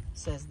everybody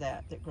says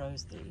that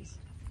grows these.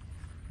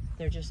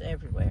 They're just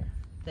everywhere.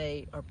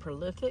 They are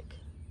prolific.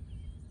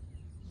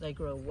 They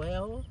grow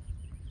well.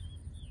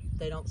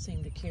 They don't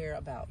seem to care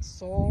about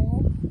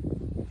soil.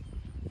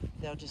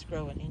 They'll just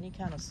grow in any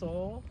kind of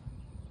soil.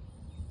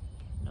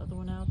 Another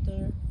one out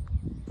there.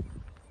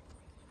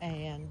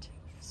 And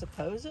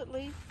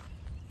supposedly,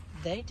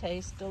 they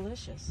taste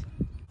delicious.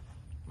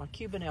 My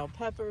Cubanelle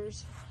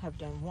peppers have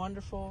done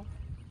wonderful.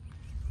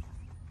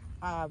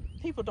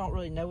 People don't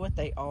really know what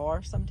they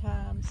are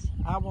sometimes.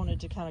 I wanted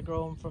to kind of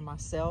grow them for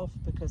myself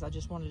because I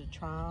just wanted to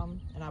try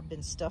them, and I've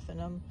been stuffing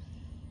them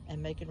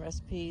and making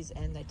recipes,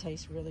 and they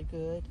taste really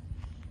good.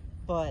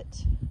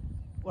 But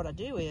what I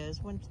do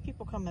is when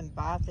people come and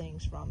buy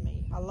things from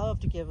me, I love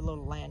to give a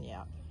little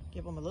lagniappe.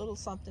 Give them a little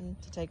something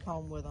to take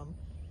home with them,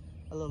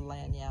 a little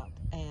lagniappe,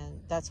 and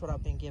that's what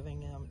I've been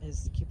giving them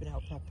is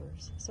Cubanelle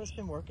peppers. So it's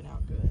been working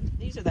out good.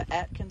 These are the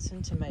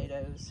Atkinson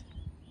tomatoes,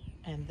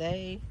 and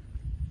they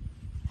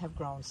have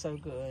grown so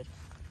good.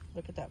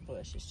 Look at that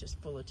bush, it's just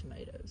full of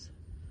tomatoes.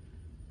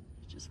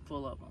 It's just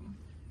full of them.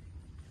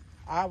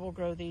 I will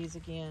grow these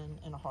again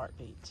in a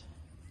heartbeat.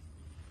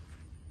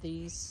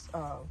 These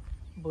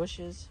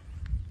bushes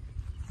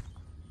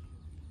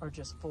are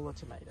just full of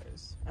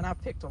tomatoes, and I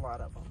picked a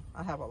lot of them.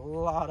 I have a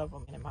lot of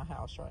them in my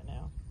house right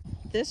now.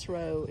 This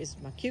row is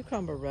my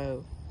cucumber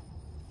row,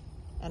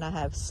 and I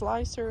have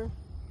slicer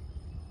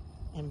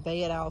and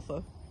Bayet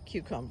Alpha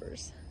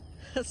cucumbers.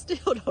 I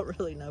still don't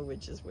really know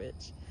which is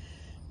which,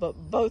 but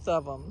both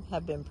of them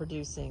have been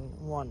producing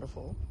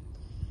wonderful.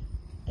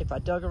 If I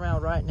dug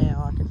around right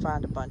now, I could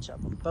find a bunch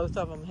of them. Both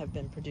of them have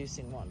been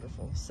producing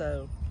wonderful,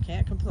 so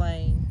can't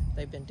complain.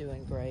 They've been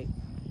doing great.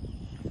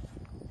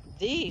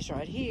 These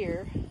right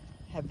here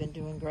have been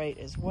doing great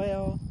as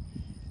well,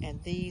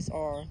 and these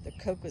are the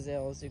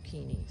Cocozelle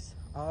zucchinis.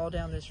 All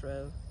down this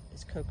row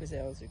is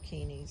Cocozelle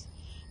zucchinis.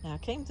 Now I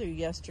came through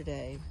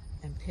yesterday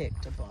and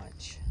picked a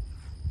bunch,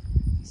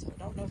 so I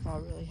don't know if I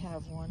really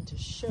have one to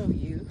show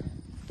you.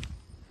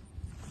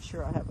 I'm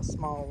sure I have a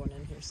small one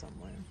in here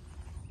somewhere.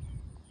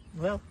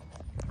 Well,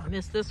 I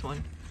missed this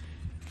one.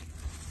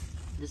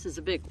 This is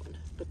a big one,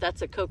 but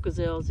that's a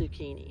Cocozelle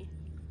zucchini.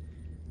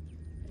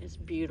 It's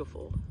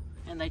beautiful,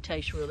 and they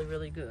taste really,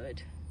 really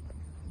good.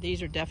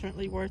 These are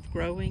definitely worth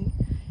growing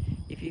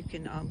if you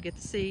can get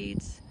the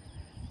seeds.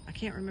 I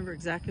can't remember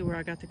exactly where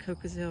I got the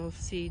Cocozelle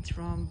seeds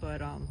from,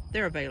 but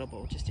they're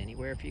available just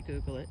anywhere if you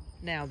Google it.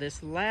 Now,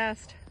 this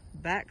last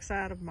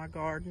backside of my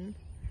garden,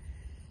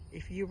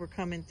 if you were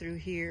coming through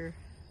here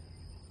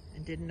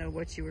and didn't know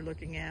what you were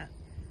looking at,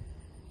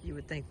 you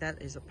would think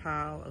that is a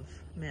pile of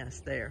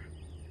mess there.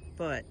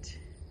 But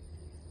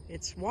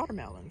it's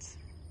watermelons.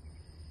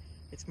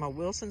 It's my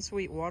Wilson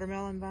Sweet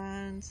watermelon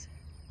vines.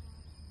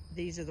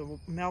 These are the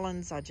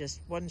melons. I just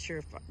wasn't sure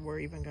if we're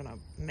even gonna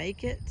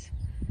make it.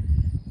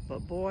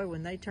 But boy,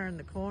 when they turned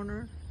the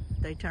corner,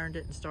 they turned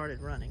it and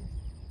started running.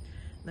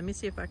 Let me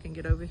see if I can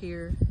get over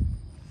here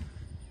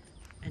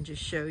and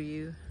just show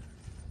you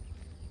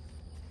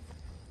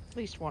at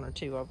least one or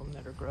two of them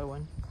that are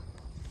growing.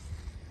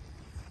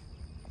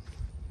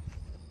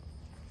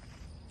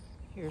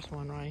 Here's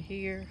one right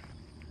here.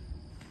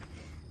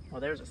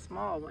 Well, there's a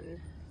small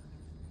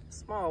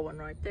one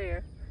right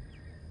there.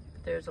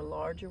 But there's a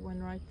larger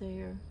one right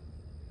there.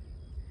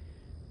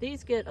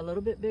 These get a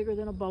little bit bigger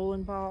than a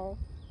bowling ball.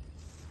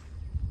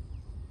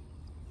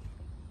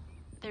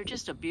 They're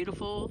just a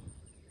beautiful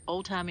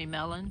old-timey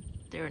melon.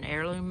 They're an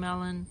heirloom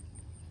melon.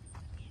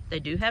 They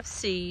do have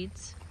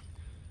seeds.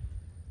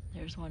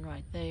 There's one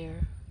right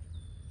there.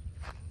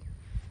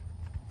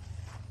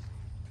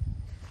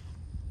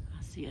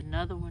 I see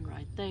another one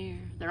right there.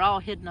 They're all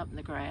hidden up in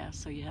the grass,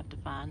 so you have to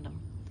find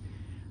them.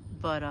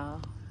 But,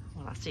 well,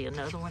 I see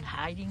another one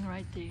hiding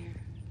right there.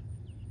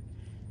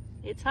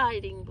 It's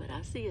hiding, but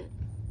I see it.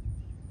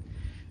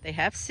 They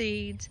have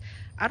seeds.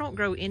 I don't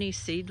grow any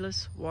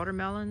seedless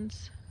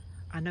watermelons.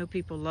 I know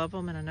people love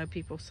them, and I know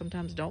people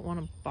sometimes don't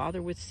want to bother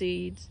with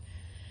seeds.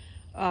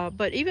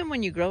 But even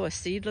when you grow a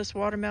seedless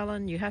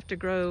watermelon, you have to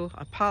grow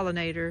a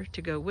pollinator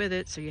to go with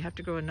it, so you have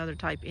to grow another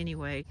type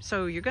anyway.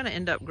 So you're going to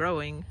end up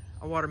growing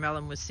a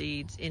watermelon with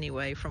seeds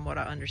anyway, from what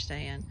I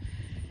understand,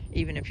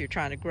 even if you're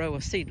trying to grow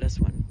a seedless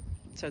one,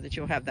 so that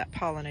you'll have that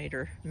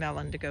pollinator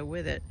melon to go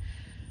with it.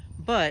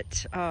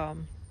 But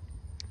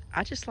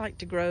I just like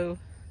to grow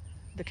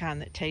the kind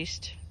that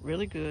taste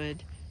really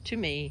good to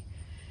me,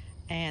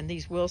 and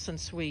these Wilson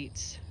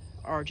Sweets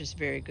are just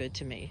very good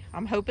to me.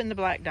 I'm hoping the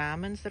Black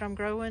Diamonds that I'm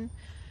growing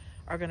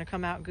are going to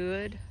come out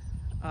good.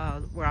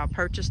 Where I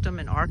purchased them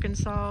in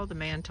Arkansas, the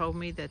man told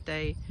me that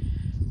they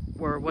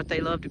were what they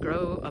love to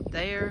grow up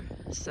there,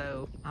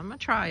 so I'm gonna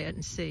try it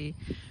and see.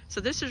 So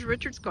this is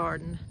Richard's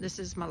garden. This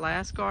is my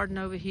last garden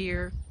over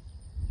here,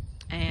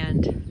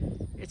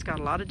 and it's got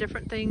a lot of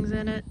different things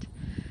in it.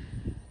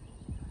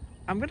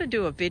 I'm gonna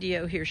do a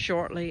video here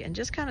shortly and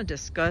just kind of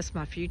discuss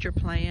my future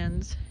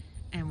plans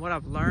and what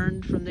I've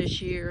learned from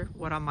this year,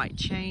 what I might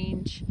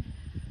change.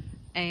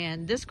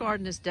 And this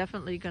garden is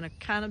definitely gonna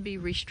kind of be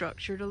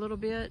restructured a little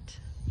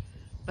bit,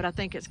 but I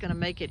think it's gonna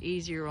make it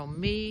easier on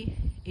me,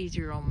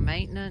 easier on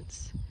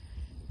maintenance,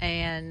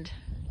 and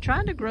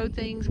trying to grow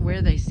things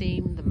where they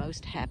seem the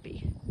most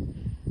happy.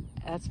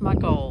 That's my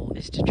goal,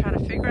 is to try to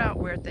figure out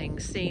where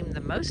things seem the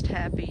most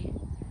happy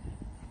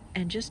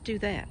and just do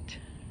that.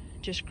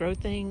 Just grow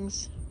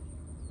things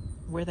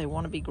where they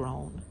want to be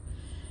grown.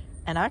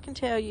 And I can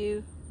tell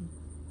you,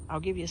 I'll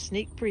give you a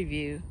sneak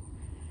preview,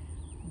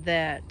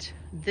 that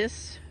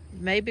this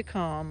may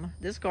become,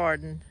 this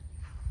garden,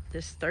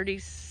 this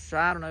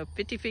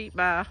 50 feet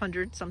by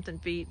 100 something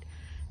feet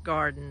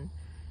garden,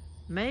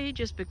 may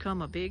just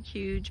become a big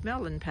huge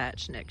melon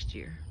patch next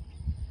year,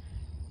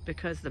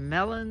 because the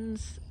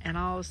melons and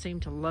all seem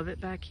to love it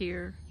back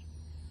here,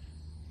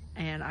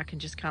 and I can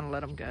just kind of let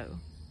them go.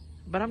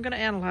 But I'm going to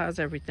analyze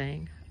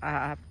everything.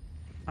 I'm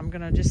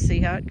going to just see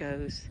how it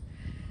goes,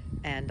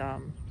 and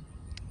of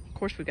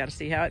course we got to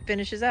see how it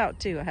finishes out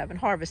too. I haven't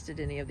harvested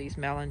any of these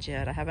melons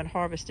yet. I haven't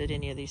harvested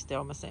any of these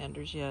Thelma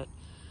Sanders yet,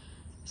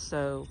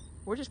 so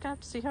we're just going to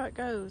have to see how it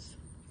goes.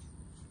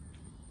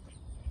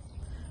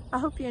 I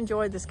hope you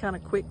enjoyed this kind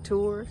of quick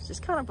tour. It's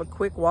just kind of a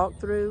quick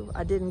walkthrough.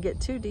 I didn't get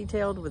too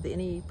detailed with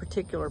any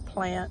particular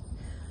plant,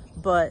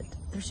 but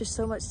there's just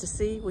so much to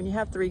see when you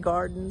have 3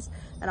 gardens,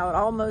 and I would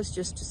almost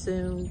just as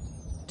soon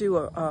do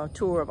a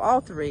tour of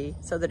all 3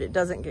 so that it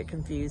doesn't get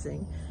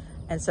confusing,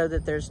 and so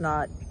that there's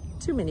not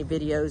too many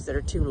videos that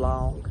are too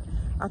long.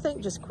 I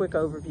think just quick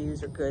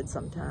overviews are good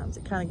sometimes.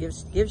 It kind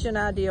of gives you an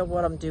idea of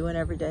what I'm doing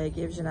every day,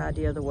 gives you an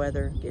idea of the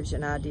weather, gives you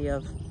an idea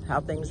of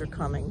how things are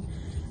coming.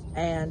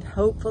 And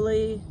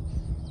hopefully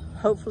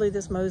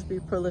this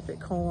Mosby prolific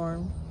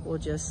corn will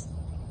just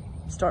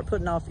start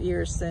putting off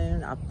ears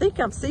soon. I think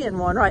I'm seeing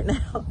one right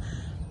now.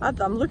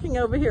 I'm looking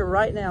over here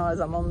right now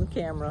as I'm on the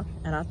camera,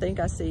 and I think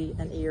I see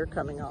an ear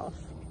coming off.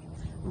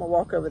 I'm gonna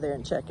walk over there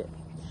and check it.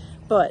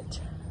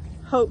 But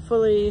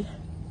hopefully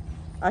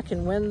I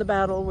can win the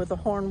battle with the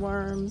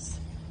hornworms.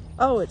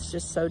 Oh, it's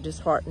just so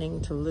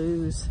disheartening to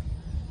lose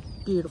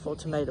beautiful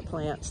tomato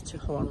plants to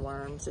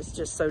hornworms. It's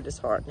just so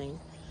disheartening.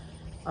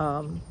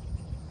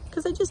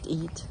 Because they just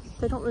eat.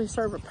 They don't really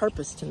serve a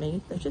purpose to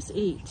me. They just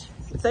eat.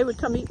 If they would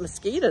come eat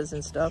mosquitoes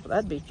and stuff,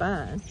 that'd be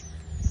fine.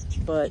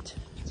 But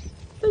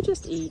they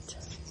just eat.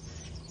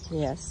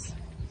 Yes.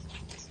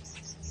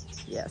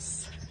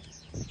 Yes.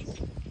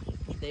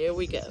 There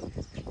we go.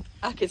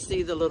 I could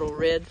see the little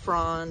red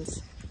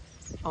fronds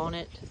on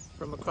it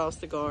from across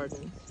the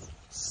garden.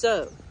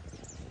 So,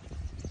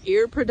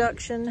 ear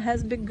production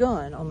has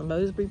begun on the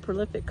Mosby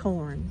prolific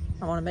corn.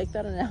 I want to make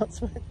that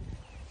announcement.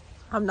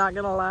 I'm not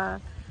gonna lie,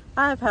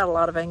 I've had a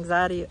lot of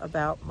anxiety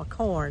about my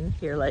corn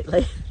here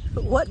lately.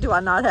 What do I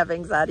not have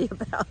anxiety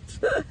about?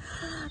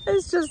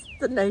 It's just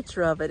the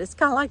nature of it. It's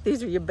kind of like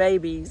these are your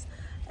babies,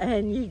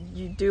 and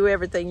you do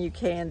everything you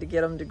can to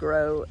get them to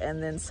grow,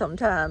 and then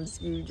sometimes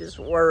you just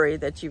worry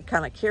that you've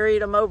kind of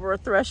carried them over a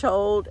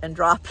threshold and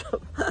dropped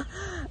them.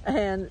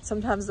 And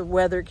sometimes the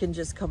weather can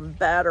just come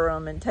batter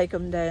them and take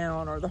them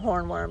down, or the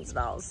hornworms and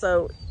all.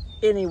 So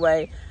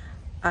anyway,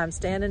 I'm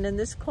standing in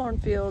this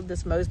cornfield,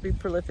 this Mosby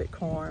prolific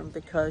corn,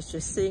 because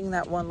just seeing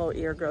that one little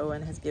ear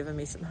growing has given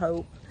me some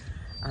hope.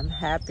 I'm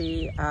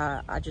happy.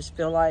 I just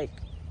feel like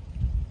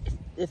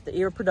if the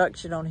ear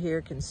production on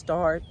here can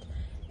start,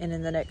 and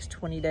in the next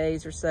 20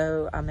 days or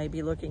so, I may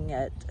be looking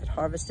at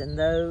harvesting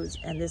those.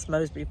 And this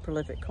Mosby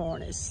Prolific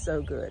corn is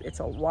so good. It's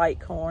a white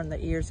corn,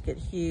 the ears get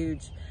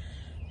huge,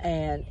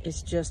 and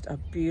it's just a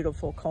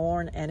beautiful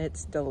corn, and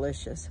it's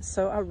delicious.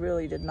 So I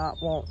really did not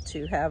want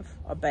to have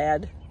a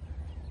bad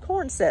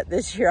corn set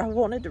this year. I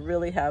wanted to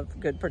really have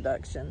good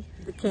production.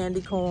 The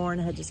candy corn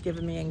had just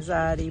given me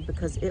anxiety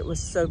because it was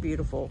so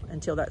beautiful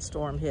until that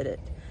storm hit it.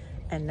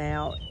 And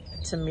now,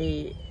 to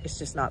me, it's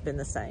just not been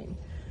the same.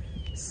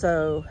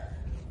 So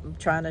I'm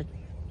trying to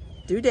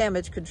do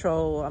damage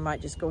control. I might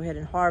just go ahead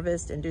and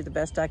harvest and do the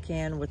best I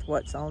can with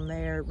what's on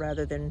there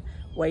rather than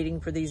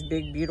waiting for these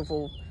big,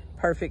 beautiful,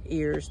 perfect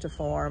ears to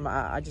form.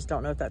 I just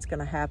don't know if that's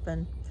gonna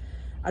happen.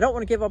 I don't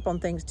want to give up on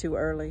things too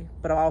early,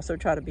 but I also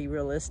try to be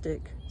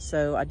realistic.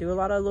 So I do a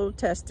lot of little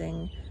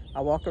testing.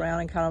 I walk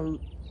around and kind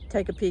of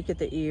take a peek at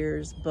the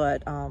ears,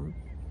 but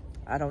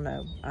I don't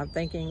know. I'm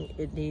thinking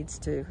it needs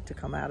to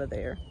come out of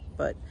there.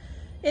 But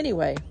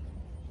anyway,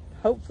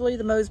 hopefully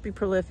the Mosby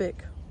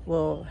Prolific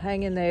will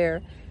hang in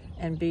there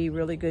and be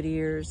really good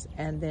ears.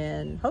 And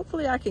then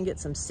hopefully I can get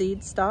some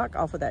seed stock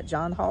off of that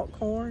John Hawk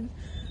corn.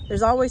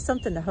 There's always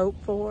something to hope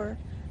for,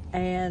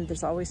 and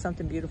there's always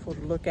something beautiful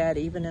to look at,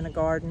 even in a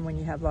garden when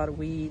you have a lot of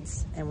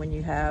weeds and when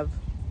you have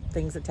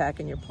things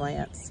attacking your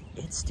plants.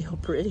 It's still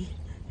pretty,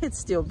 it's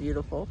still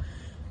beautiful,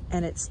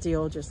 and it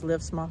still just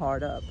lifts my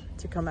heart up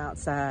to come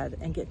outside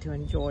and get to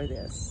enjoy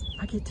this.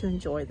 I get to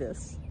enjoy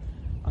this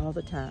all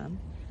the time,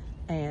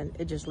 and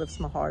it just lifts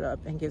my heart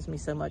up and gives me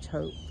so much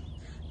hope.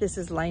 This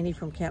is Lainey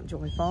from Camp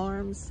Joy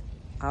Farms.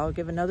 I'll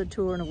give another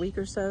tour in a week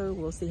or so.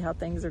 We'll see how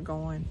things are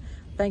going.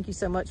 Thank you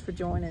so much for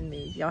joining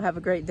me. Y'all have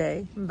a great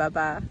day.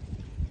 Bye-bye.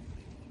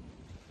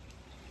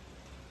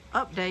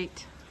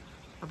 Update.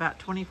 About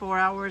 24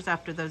 hours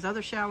after those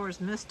other showers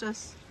missed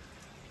us,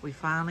 we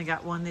finally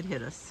got one that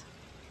hit us.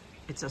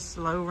 It's a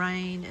slow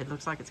rain. It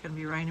looks like it's going to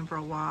be raining for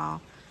a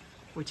while,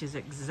 which is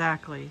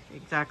exactly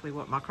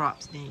what my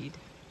crops need.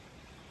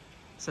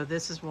 So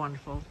this is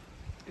wonderful.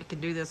 It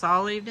can do this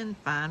all evening,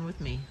 fine with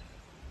me.